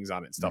different things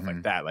on it and stuff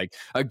like that. Like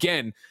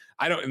again.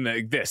 I don't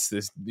like this,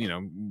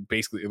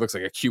 basically it looks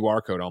like a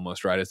QR code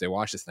almost, right? As they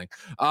watch this thing.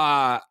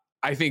 I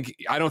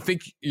don't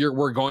think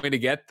we're going to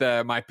get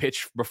my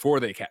pitch before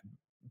they cast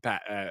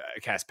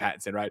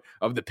Pattinson, right?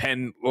 Of the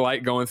pen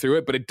light going through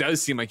it, but it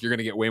does seem like you're going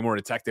to get way more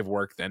detective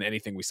work than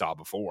anything we saw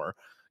before.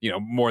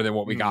 More than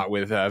what we got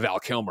with Val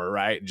Kilmer,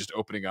 right? And just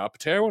opening up,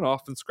 tear one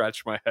off and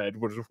scratch my head,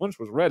 which once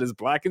was red is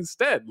black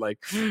instead. Like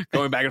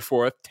going back and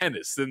forth,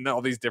 tennis, and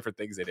all these different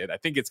things they did. I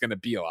think it's going to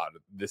be a lot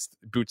of this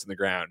boots in the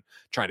ground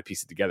trying to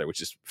piece it together,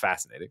 which is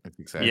fascinating.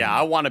 Yeah,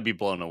 I want to be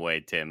blown away,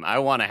 Tim. I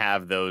want to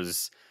have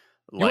those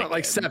You went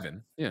like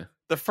 7. Yeah.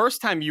 The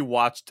first time you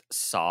watched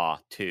Saw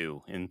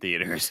 2 in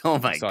theaters. Oh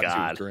my Saw 2 was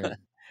God. great.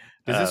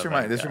 Does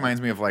this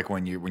reminds me of like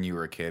when you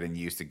were a kid and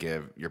you used to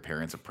give your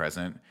parents a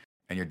present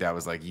and your dad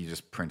was like, you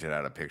just printed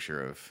out a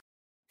picture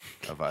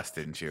of us,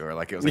 didn't you? Or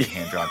like it was like a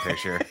hand-drawn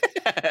picture.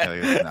 Like,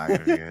 it was not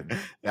gonna be good.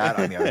 That,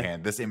 on the other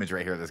hand, this image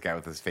right here, this guy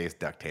with his face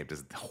duct taped,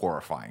 is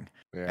horrifying,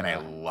 and I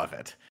love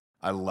it.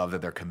 I love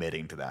that they're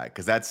committing to that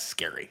because that's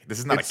scary. This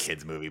is not a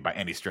kid's movie by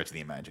any stretch of the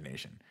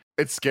imagination.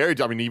 It's scary.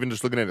 I mean, even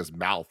just looking at his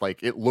mouth,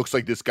 like it looks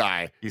like this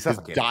guy, his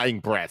dying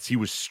breaths, he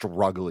was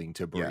struggling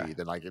to breathe,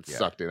 and like it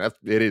sucked in.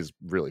 It is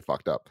really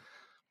fucked up.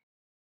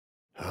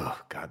 Oh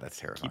God, that's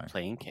terrifying. Keep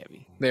playing,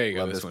 Kevin. There you go.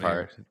 Love This this one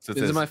part. here. So it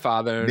This is says my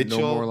father. Mitchell,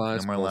 no more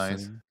lies. no more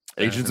lies.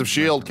 Agents of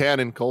S.H.I.E.L.D.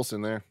 Cannon,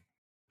 Coulson there.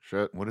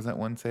 Shit. What does that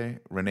one say?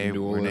 Rene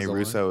Renewal is a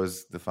Russo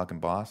is the fucking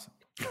boss.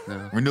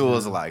 No. Renewal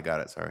is a lie.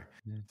 Got it. Sorry.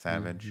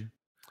 Savage.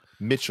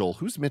 Mitchell.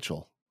 Who's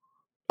Mitchell?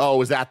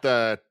 Oh, is that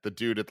the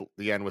dude at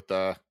the end with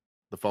the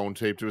phone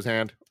taped to his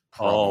hand?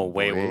 Oh,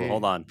 wait,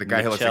 hold on. The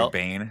guy who looks like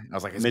Bane. I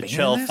was like, is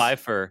Michelle Bane in this?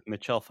 Pfeiffer.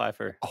 Michelle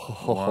Pfeiffer.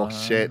 Oh,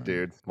 shit,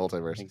 dude.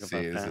 Multiverse.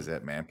 See, this is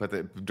it, man.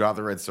 Draw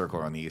the red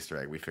circle on the Easter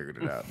egg. We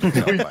figured it out. We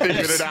figured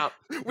it out.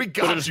 We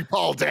got you,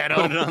 Paul Dano.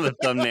 Put it on the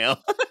thumbnail.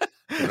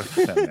 This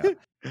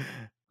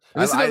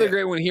is another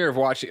great one here of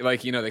watching,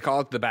 like, you know, they call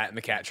it the Bat and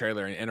the Cat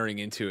trailer, and entering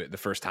into it the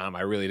first time,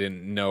 I really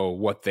didn't know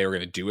what they were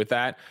going to do with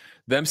that.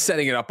 Them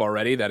setting it up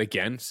already, that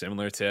again,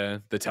 similar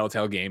to the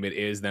Telltale game, it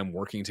is them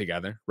working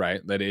together, right?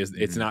 That is,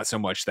 it's not so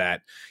much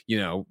that, you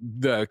know,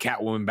 the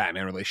Catwoman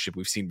Batman relationship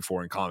we've seen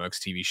before in comics,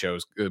 TV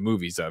shows,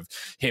 movies of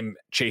him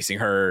chasing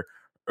her,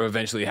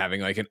 eventually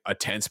having like a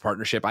tense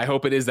partnership. I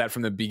hope it is that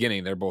from the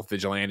beginning. They're both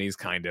vigilantes,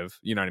 kind of,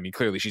 you know what I mean?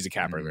 Clearly she's a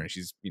cat burglar and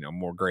she's, you know,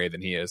 more gray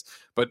than he is,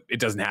 but it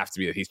doesn't have to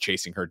be that he's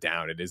chasing her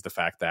down. It is the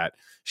fact that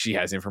she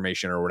has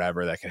information or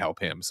whatever that can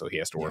help him, so he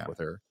has to work with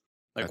her.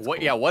 Like, That's what?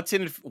 cool. Yeah, what's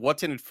in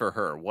it for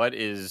her? Why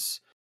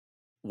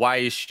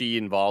is she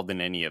involved in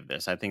any of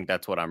this? I think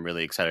that's what I'm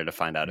really excited to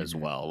find out as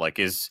well. Like,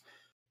 is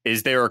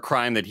there a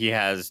crime that he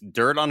has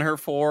dirt on her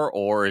for,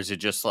 or is it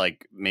just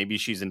like maybe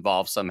she's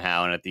involved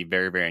somehow, and at the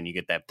very, very end you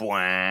get that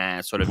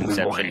blah, sort of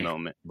inception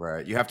moment?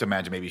 Right. You have to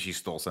imagine maybe she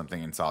stole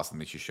something and saw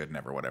something she shouldn't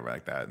have or whatever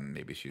like that, and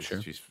maybe she's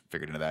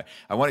figured into that.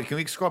 Can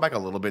we scroll back a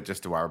little bit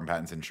just to Robert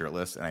Pattinson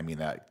shirtless? And I mean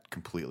that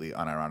completely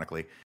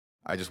unironically.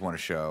 I just want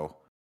to show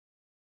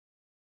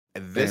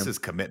this is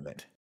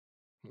commitment.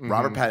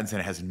 Robert Pattinson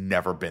has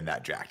never been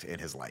that jacked in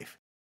his life.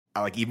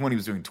 Like, even when he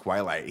was doing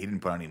Twilight, he didn't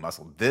put on any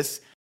muscle.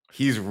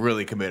 He's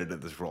really committed to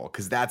this role,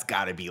 because that's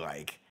got to be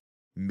like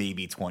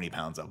maybe 20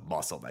 pounds of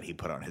muscle that he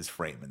put on his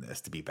frame in this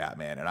to be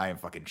Batman. And I am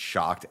fucking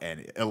shocked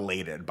and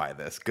elated by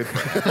this. Good for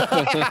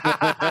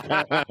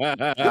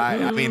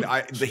him.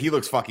 He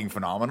looks fucking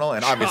phenomenal.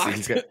 And obviously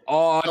he's got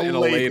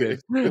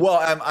elated.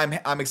 Well,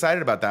 I'm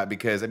excited about that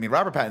because, I mean,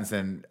 Robert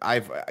Pattinson, I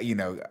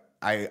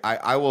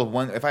will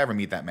if I ever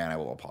meet that man, I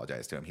will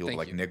apologize to him. He will be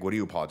like, Nick, what are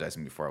you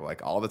apologizing for?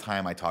 Like, all the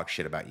time I talk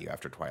shit about you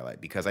after Twilight,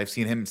 because I've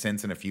seen him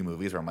since in a few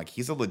movies where I'm like,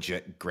 he's a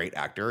legit great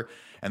actor.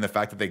 And the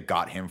fact that they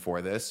got him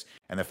for this,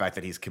 and the fact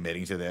that he's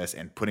committing to this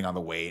and putting on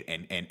the weight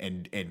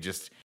and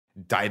just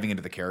diving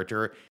into the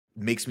character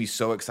makes me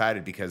so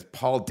excited, because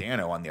Paul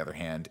Dano, on the other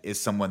hand, is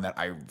someone that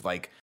I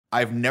like.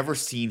 I've never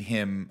seen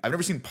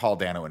Paul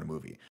Dano in a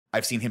movie.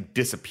 I've seen him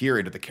disappear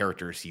into the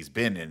characters he's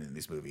been in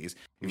these movies.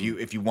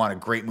 If you want a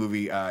great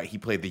movie, he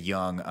played the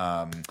young,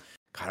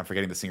 God, I'm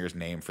forgetting the singer's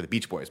name for the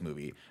Beach Boys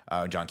movie.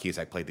 John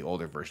Cusack played the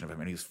older version of him,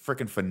 and he was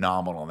freaking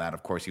phenomenal in that.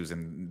 Of course, he was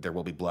in There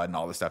Will Be Blood and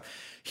all this stuff.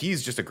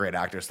 He's just a great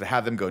actor. So to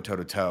have them go toe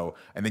to toe,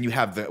 and then you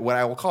have what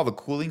I will call the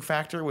cooling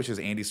factor, which is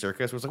Andy Serkis.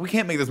 Where it's like, we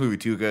can't make this movie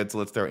too good, so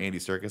let's throw Andy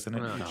Serkis in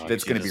it.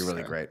 That's going to be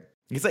really great.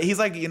 He's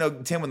like, you know,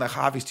 Tim, when the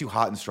coffee's too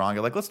hot and strong,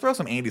 you're like, let's throw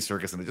some Andy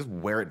Serkis in it, just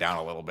wear it down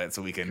a little bit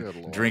so we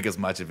can drink as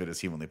much of it as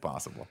humanly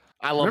possible.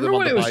 I love. Remember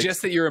when it was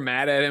just that you were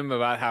mad at him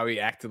about how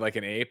he acted like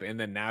an ape, and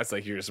then now it's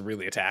like you're just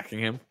really attacking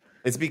him?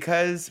 It's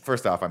because,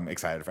 first off, I'm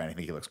excited for him. I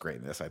think he looks great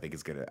in this. I think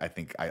it's good.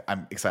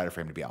 I'm excited for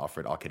him to be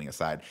Alfred, all kidding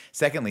aside.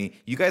 Secondly,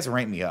 you guys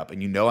rank me up,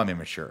 and you know I'm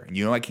immature, and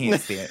you know I can't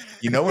stand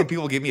you know when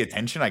people give me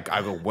attention, I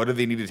go, what do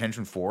they need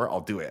attention for? I'll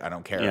do it. I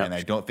don't care. Yeah. And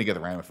I don't think of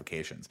the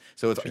ramifications.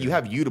 So you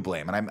have you to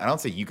blame. And I don't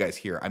say you guys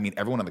here. I mean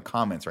everyone in the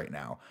comments right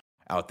now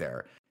out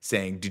there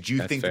saying, did you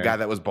think the guy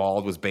that was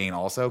bald was Bane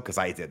also? Because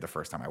I did the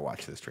first time I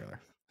watched this trailer.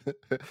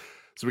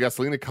 So we got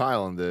Selena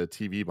Kyle on the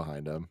TV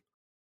behind him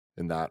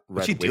in that red.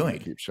 What's she doing?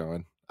 Keeps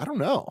showing. I don't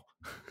know.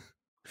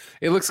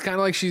 It looks kind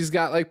of like she's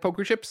got like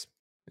poker chips.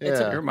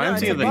 Yeah. It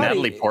reminds me of the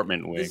Natalie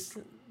Portman wig.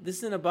 This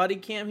isn't a body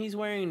cam he's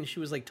wearing, and she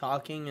was like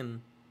talking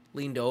and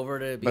leaned over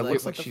to be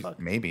looks what the fuck?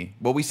 Maybe.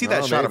 Well, we see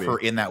that shot of her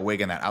in that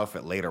wig and that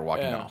outfit later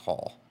walking down a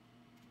hall.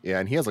 Yeah,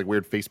 and he has like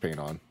weird face paint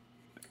on.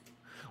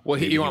 Well,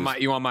 you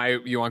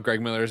want Greg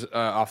Miller's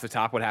off the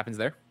top? What happens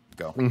there?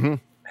 Go. Mm-hmm.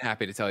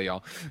 Happy to tell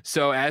y'all.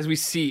 So as we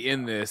see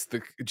in this,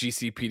 the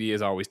GCPD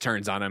as always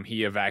turns on him. He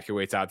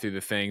evacuates out through the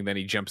thing. Then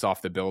he jumps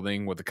off the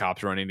building with the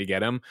cops running to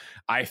get him.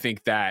 I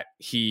think that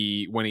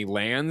when he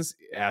lands,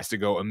 has to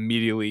go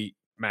immediately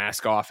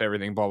mask off,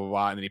 everything, blah blah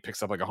blah, and then he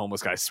picks up like a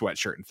homeless guy's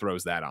sweatshirt and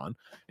throws that on.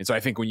 And so I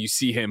think when you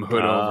see him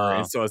hood over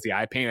and still has the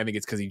eye paint, I think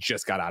it's because he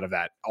just got out of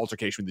that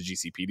altercation with the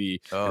GCPD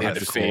and had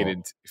to fade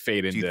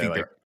into.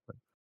 Like,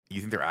 you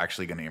think they're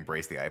actually going to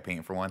embrace the eye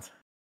paint for once?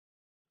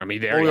 I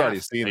mean, we've already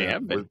seen it.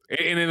 And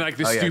then like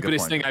the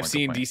stupidest thing I've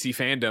seen DC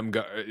fandom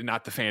go,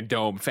 not the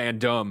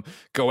fandom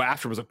go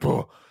after was like,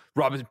 bro,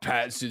 Robin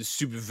Pattinson's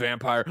stupid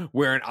vampire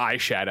wearing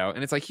eyeshadow.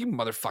 And it's like, you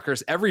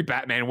motherfuckers, every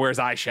Batman wears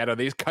eyeshadow.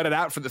 They just cut it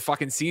out for the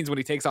fucking scenes when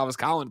he takes off his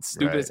collar. It's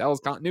stupid as hell as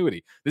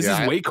continuity. This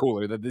is way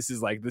cooler that this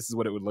is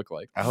what it would look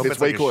like. I hope it's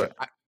way cooler.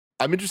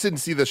 I'm interested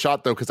to see the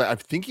shot though, because I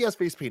think he has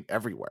face paint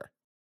everywhere.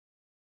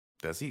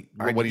 Does he?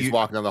 When he's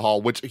walking down the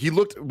hall, which he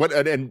looked,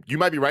 and you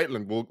might be right,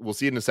 and we'll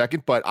see it in a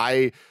second, but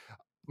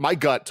my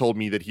gut told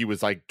me that he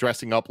was like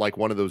dressing up like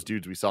one of those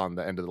dudes we saw in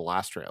the end of the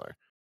last trailer.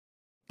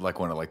 Like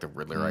one of like the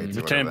Riddlerites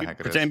or pretend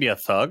to be a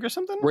thug or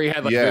something? Where he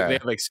had like they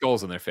had like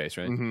skulls on their face,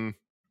 right? Mm-hmm.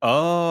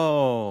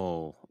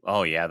 Oh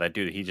yeah, that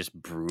dude, he just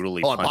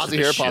brutally pause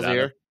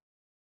here.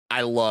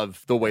 I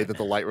love the way that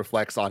the light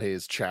reflects on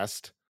his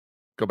chest.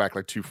 Go back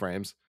like 2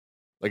 frames.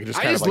 Like it just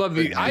I just love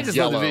the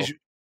visual.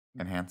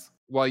 Enhance.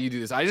 While you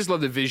do this, I just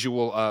love the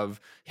visual of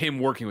him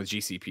working with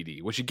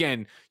GCPD, which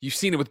again, you've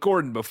seen it with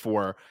Gordon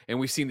before, and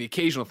we've seen the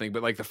occasional thing,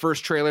 but like the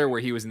first trailer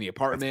where he was in the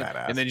apartment,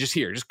 and then just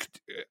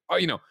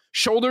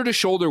shoulder to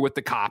shoulder with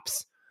the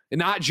cops, and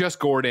not just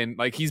Gordon,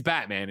 like he's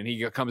Batman, and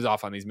he comes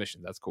off on these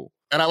missions. That's cool.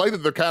 And I like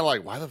that they're kind of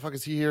like, why the fuck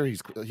is he here?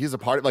 He's a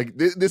part. Like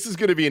this is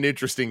going to be an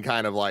interesting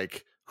kind of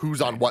like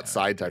who's on what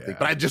side type thing.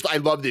 But I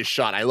love this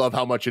shot. I love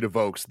how much it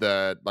evokes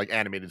the like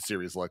animated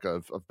series look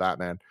of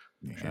Batman.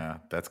 Yeah,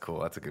 that's cool.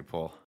 That's a good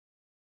pull.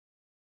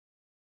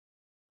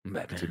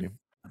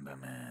 Batman.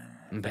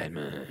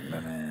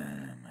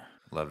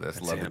 Love this.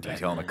 Love the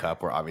detail in the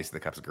cup where obviously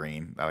the cup's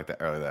green. I like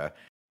that. Or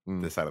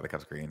this side of the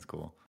cup's green is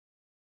cool.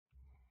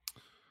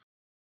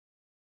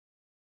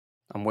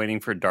 I'm waiting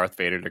for Darth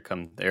Vader to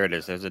come. There it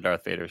is. There's a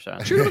Darth Vader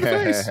shot. Shoot him in the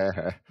face.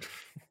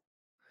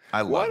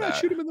 I love Why that. not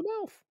shoot him in the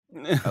mouth?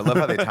 I love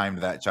how they timed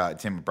that shot.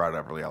 Tim brought it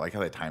up earlier. I like how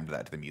they timed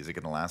that to the music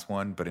in the last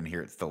one, but in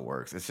here it still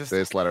works. It's just they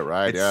just let it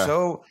ride.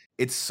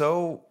 It's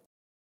so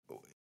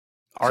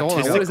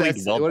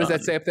artistically what does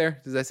that say up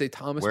there? Does that say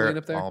Thomas Wayne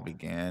up there? All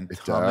began.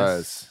 It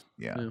Thomas. Does.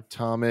 Yeah.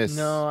 Thomas.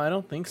 No, I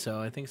don't think so.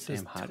 I think it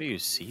says how do you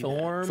see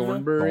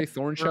Thornbury,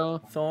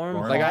 Thornshaw,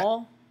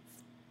 Thornhall.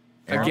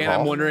 Again,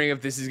 I'm wondering if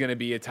this is going to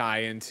be a tie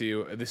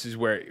into. This is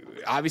where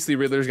obviously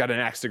Riddler's got an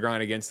axe to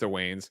grind against the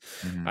Waynes.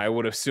 Mm-hmm. I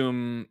would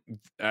assume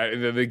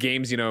the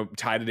games,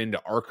 tied it into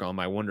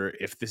Arkham. I wonder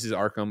if this is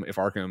Arkham. If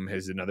Arkham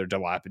has another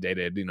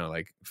dilapidated,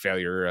 like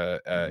failure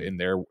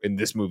in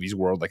this movie's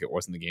world, like it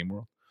was in the game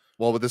world.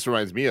 Well, what this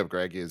reminds me of,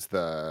 Greg, is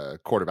the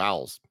Court of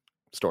Owls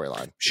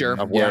storyline. Sure,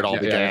 of where it all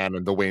began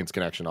and the Wayne's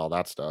connection, all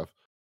that stuff.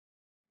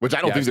 Which I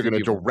don't think they're going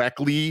to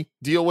directly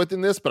deal with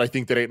in this, but I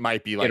think that it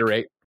might be like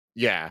iterate.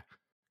 Yeah.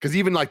 Because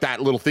even like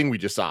that little thing we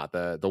just saw,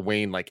 the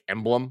Wayne like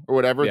emblem or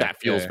whatever, that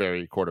feels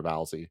very Court of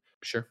Owlsy.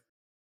 Sure.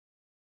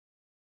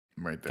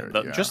 Right there.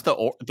 Just the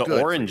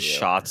orange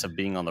shots of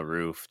being on the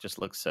roof just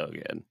look so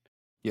good.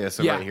 Yeah,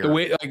 so right here. The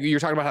way like you're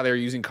talking about how they were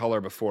using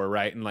color before,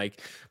 right? And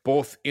like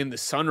both in the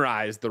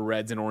sunrise, the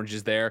reds and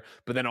oranges there,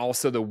 but then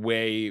also the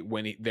way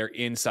when they're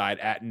inside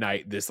at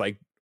night, this like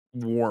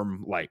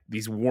warm light,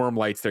 these warm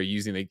lights they're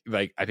using, they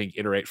like I think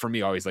iterate for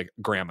me always like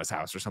grandma's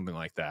house or something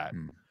like that.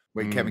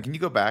 Wait, Kevin, can you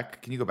go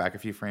back? Can you go back a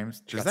few frames?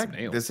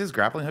 Does his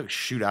grappling hook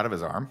shoot out of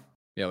his arm?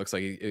 Yeah, it looks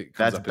like it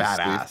comes that's up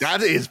badass.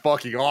 That is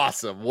fucking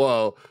awesome.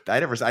 Whoa. I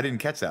didn't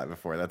catch that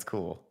before. That's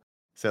cool.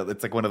 So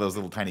it's like one of those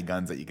little tiny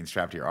guns that you can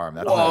strap to your arm.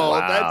 That's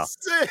that's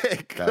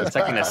sick. It's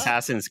like an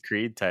Assassin's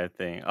Creed type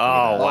thing.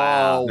 Oh,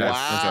 wow.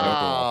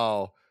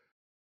 Wow.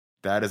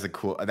 That is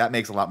that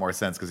makes a lot more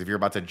sense because if you're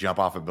about to jump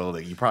off a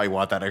building, you probably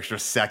want that extra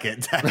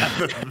second to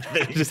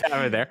have just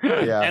have it there.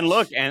 Yeah. And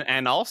look,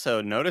 and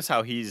also notice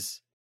how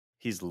he's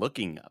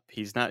looking up.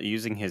 He's not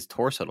using his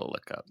torso to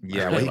look up.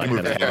 Yeah, well, he can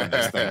move his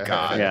hands, thank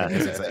God. Yeah.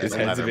 His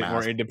head's a bit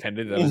more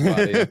independent of his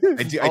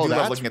body. I do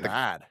love looking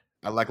at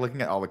I like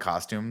looking at all the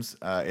costumes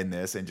in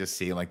this and just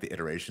seeing like the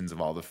iterations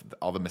of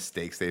all the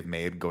mistakes they've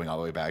made going all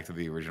the way back to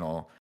the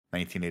original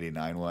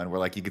 1989 one, where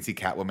like you can see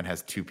Catwoman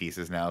has 2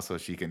 pieces now, so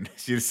she can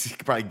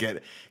probably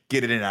get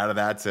in and out of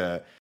that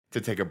to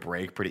take a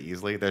break pretty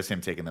easily. There's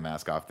him taking the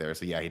mask off there,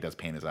 so yeah, he does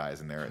paint his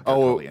eyes, and they're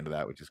totally into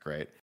that, which is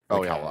great.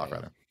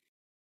 Rather.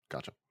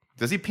 Gotcha.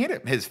 Does he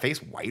paint his face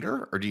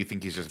whiter, or do you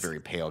think he's just very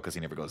pale because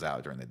he never goes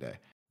out during the day?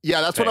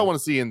 Yeah, that's what I want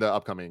to see in the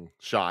upcoming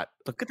shot.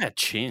 Look at that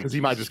chin, because he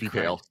might just be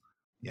pale.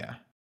 Yeah.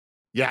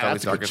 Yeah,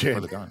 that's a good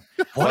chin.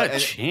 What a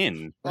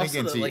chin!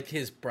 Also, like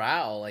his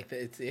brow, like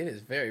it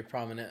is very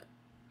prominent.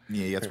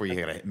 Yeah, that's where you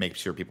gotta make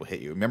sure people hit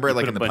you. Remember,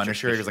 like in the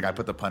Punisher, he's like, I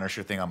put the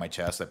Punisher thing on my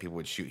chest that people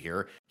would shoot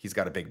here. He's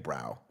got a big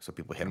brow, so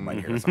people hit him right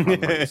here. It's a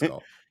hard part of the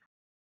skull.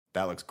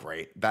 That looks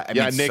great.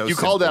 Nick, so you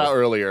called that out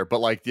earlier, but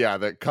like,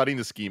 the cutting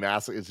the ski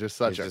mask is just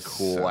such a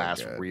cool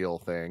ass real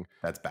thing.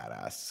 That's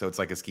badass. So it's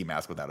like a ski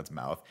mask without its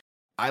mouth.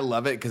 I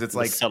love it because it's The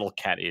like subtle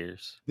cat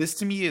ears. this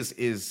to me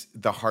is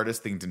the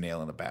hardest thing to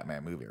nail in a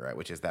Batman movie, right?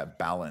 Which is that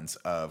balance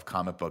of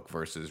comic book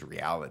versus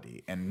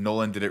reality. And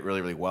Nolan did it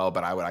really, really well,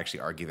 but I would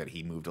actually argue that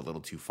he moved a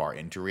little too far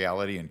into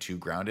reality and too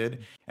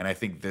grounded. And I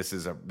think this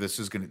is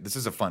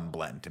a fun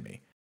blend to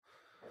me.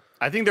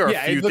 I think there are a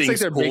few it looks things like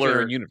they're cooler.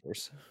 bigger in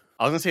universe.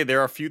 I was gonna say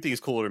there are a few things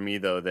cooler to me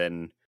though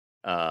than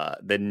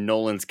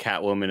Nolan's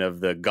Catwoman of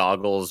the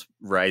goggles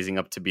rising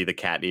up to be the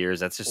cat ears.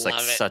 That's just like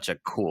such a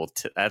cool.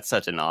 That's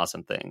such an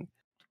awesome thing.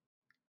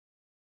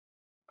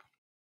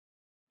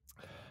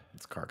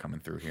 It's car coming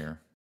through here.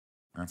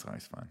 That's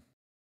always fun.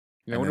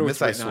 I And wonder then what's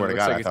this, I written on swear it. to Looks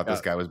God, like I it's thought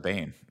this got- guy was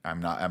Bane.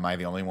 I'm not. Am I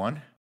the only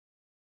one?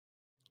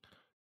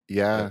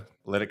 Yeah.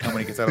 Let it come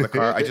when he gets out of the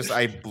car.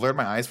 I blurred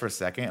my eyes for a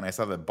second and I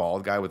saw the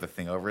bald guy with the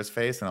thing over his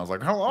face and I was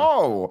like,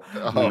 hello,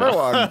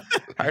 everyone.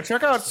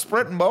 Check out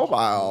Sprint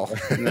Mobile.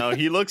 No,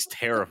 he looks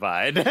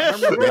terrified. I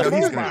know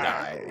he's gonna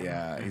die.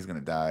 Yeah, he's gonna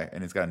die.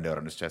 And he's got a note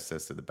on his chest that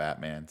says to the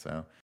Batman.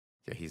 So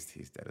yeah, he's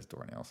dead as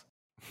doornails.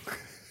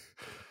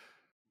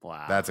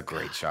 Wow. That's a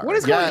great shot. What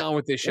is right going on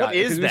with this shot? What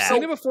is Because we've that?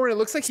 seen it before, and it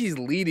looks like he's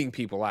leading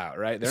people out,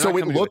 right? They're So not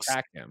it coming looks- to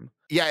attack him.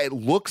 Yeah, it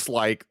looks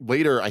like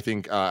later, I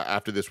think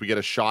after this, we get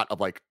a shot of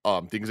like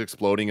things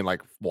exploding and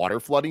like water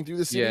flooding through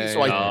the city. Yeah,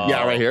 so yeah.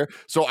 yeah, right here.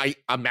 So I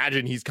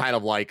imagine he's kind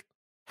of like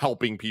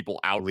helping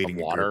people out leading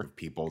from a water. group of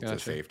people to Gotcha.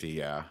 safety.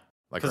 Yeah,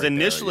 like Because right there, you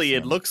initially see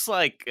it him. looks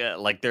like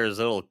there's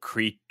little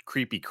creepy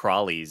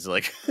crawlies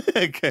like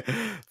Either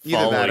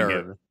following that or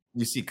him.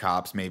 you see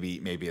cops. Maybe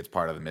it's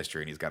part of the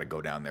mystery, and he's got to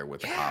go down there with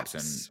the cops,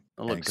 It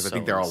and looks because I so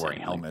think they're all wearing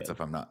insane, helmets. like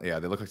If I'm not, yeah,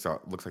 they looks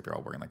like they're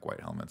all wearing like white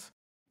helmets.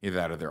 Either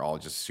that or they're all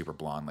just super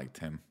blonde like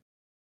Tim.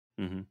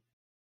 Mhm.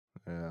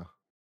 Yeah.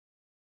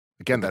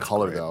 Again, the That's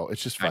color great. though,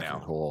 it's just I fucking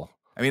know. cool.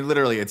 I mean,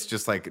 literally, it's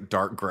just like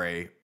dark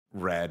gray,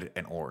 red,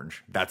 and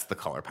orange. That's the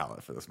color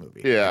palette for this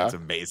movie. Yeah. It's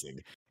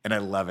amazing, and I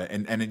love it.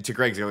 And to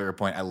Greg's earlier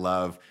point, I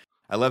love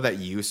that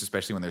use,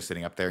 especially when they're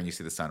sitting up there and you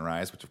see the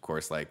sunrise, which of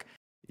course, like,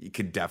 you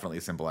can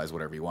definitely symbolize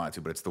whatever you want to,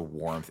 but it's the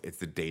warmth, it's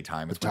the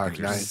daytime, it's dark when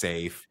you're night.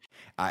 safe.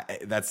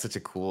 That's such a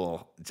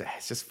cool.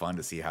 It's just fun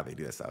to see how they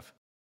do this stuff.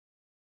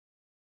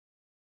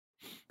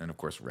 And of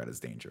course, red is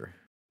danger.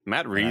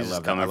 Matt And I Reeves is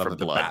love coming that. I for love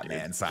the blood.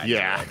 Batman dude. side.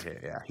 Yeah. of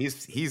it. Yeah.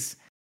 He's.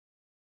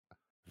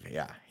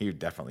 Yeah, he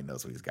definitely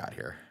knows what he's got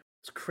here.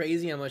 It's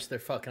crazy how much they're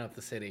fucking up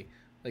the city.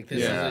 Like this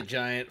Yeah. is a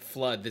giant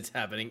flood that's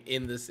happening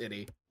in the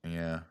city.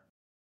 Yeah.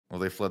 Well,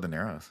 they flood the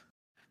Narrows.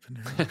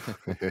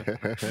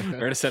 We're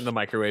gonna send the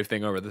microwave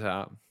thing over the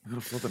top. We're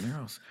gonna flood the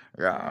Narrows.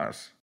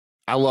 Yes.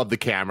 I love the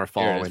camera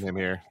There it following is. him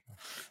here.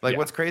 Like Yeah.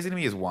 what's crazy to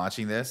me is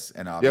watching this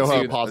and Yo,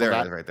 obviously pause on there it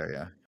that. is right there.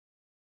 Yeah.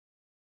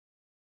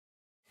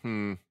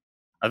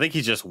 I think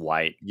he's just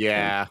white.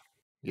 Yeah.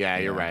 Yeah,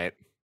 you're Yeah. right.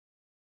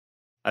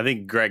 I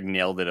think Greg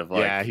nailed it. Of like,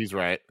 Yeah, he's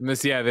right. And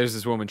this, there's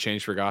this woman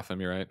changed for Gotham.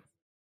 You're right.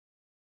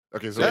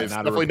 Okay, so That's it's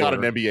not a definitely not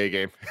an reporter. NBA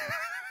game.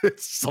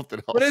 It's something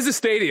else. But it's a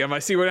stadium. I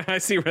see where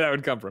that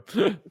would come from.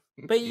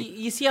 But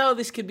you see how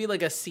this could be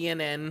like a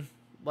CNN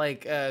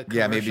like Yeah,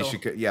 maybe commercial? she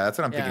could. Yeah, that's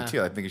what I'm thinking Yeah.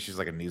 too. I think she's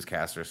like a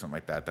newscaster or something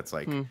like that. That's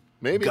like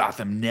Maybe.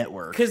 Gotham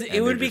Network. Because and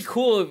it would they're be just-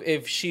 cool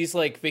if she's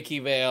like Vicky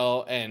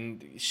Vale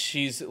and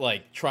she's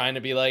like trying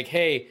to be like,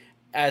 hey,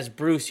 as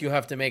Bruce, you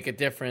have to make a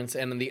difference.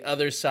 And on the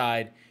other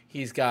side,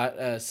 he's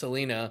got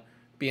Selena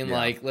being Yeah.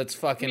 like, let's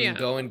fucking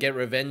go and get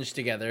revenge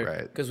together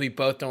Right. because we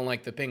both don't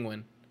like the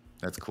Penguin.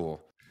 That's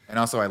cool. And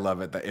also, I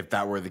love it that if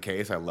that were the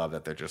case, I love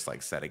that they're just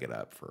like setting it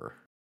up for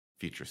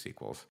future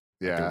sequels.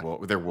 Yeah.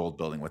 Their world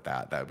building with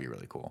that would be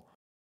really cool.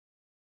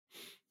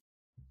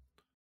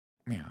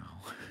 Meow.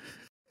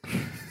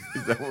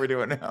 Is that what we're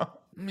doing now?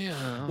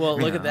 Yeah. Well,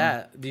 look Yeah. at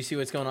that. Do you see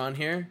what's going on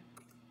here?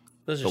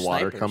 Those are The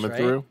water snipers, coming right?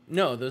 through?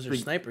 No, those are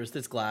snipers.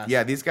 That's glass.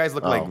 Yeah, these guys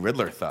look Oh. like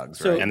Riddler thugs,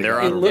 So right? And They they're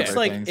got it on looks Riddler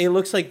like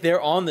things.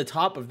 they're on the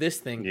top of this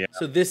thing. Yeah.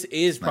 So this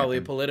is probably a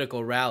Sniping.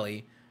 political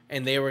rally,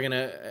 and they were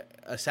gonna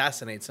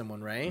assassinate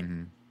someone, right?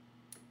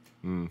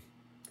 Mm-hmm.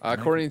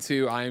 According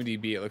to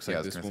IMDb, it looks Yeah, I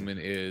like was this gonna woman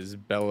is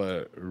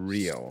Bella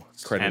Real.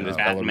 Credited And as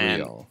Bella Batman.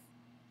 Real.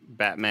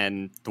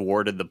 Batman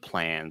thwarted the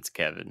plans,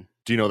 Kevin.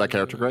 Do you know that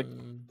character, Greg?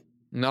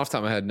 No, off the top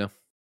of my head, no.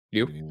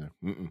 You?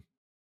 Mm-mm.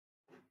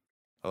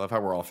 I love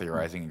how we're all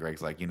theorizing, and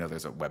Greg's like,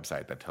 there's a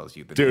website that tells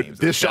you the Dude, names.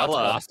 this shot's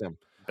Bella. awesome.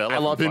 Bella I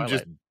love from him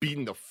just Twilight.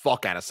 beating the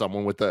fuck out of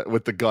someone with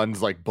the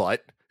guns like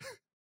butt.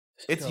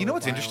 It's So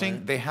what's interesting?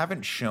 violent. They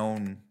haven't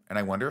shown, and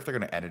I wonder if they're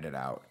going to edit it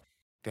out.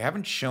 They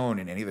haven't shown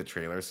in any of the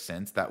trailers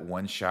since that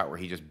one shot where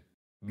he just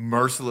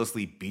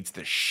mercilessly beats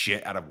the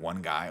shit out of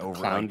one guy over.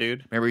 Clown like,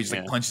 dude? Remember, he just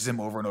Yeah. like punches him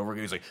over and over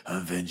again. He's like,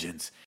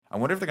 vengeance. I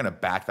wonder if they're going to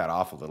back that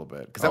off a little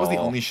bit because that was the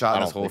Oh, only shot I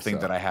in this don't whole think thing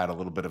so. that I had a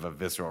little bit of a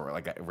visceral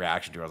like a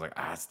reaction to. I was like,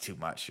 it's too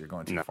much. You're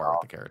going too No. far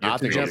with the character. Not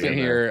To think jump it'll in be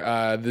in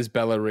here, this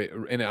Bella,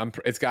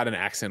 it's got an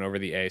accent over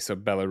the A, so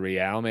Bella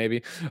Real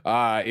maybe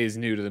is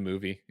new to the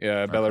movie.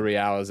 Bella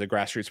Real is a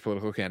grassroots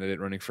political candidate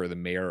running for the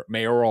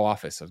mayoral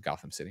office of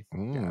Gotham City.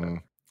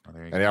 Mm. Oh,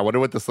 there you And go. yeah, I wonder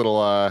what this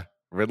little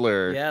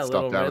Riddler Yeah, stuff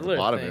little down at the Riddler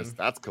bottom thing. is.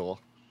 That's cool.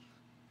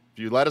 If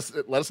you let us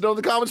know in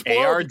the comments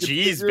below, we can ARGs,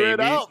 figure it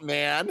baby. out,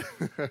 man.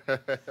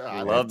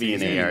 I love being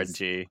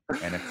NFTs. ARG.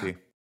 NFT.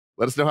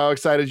 Let us know how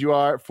excited you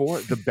are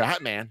for the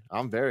Batman.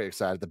 I'm very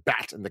excited. The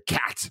Bat and the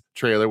Cat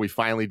trailer. We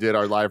finally did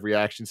our live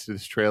reactions to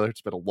this trailer.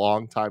 It's been a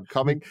long time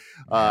coming.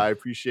 I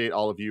appreciate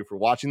all of you for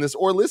watching this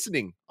or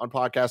listening on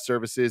podcast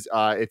services.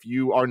 If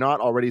you are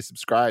not already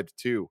subscribed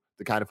to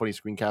the Kind of Funny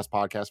Screencast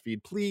podcast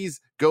feed, please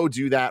go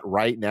do that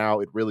right now.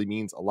 It really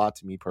means a lot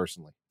to me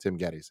personally, Tim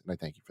Gettys, and I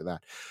thank you for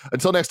that.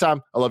 Until next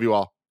time, I love you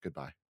all.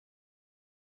 Goodbye.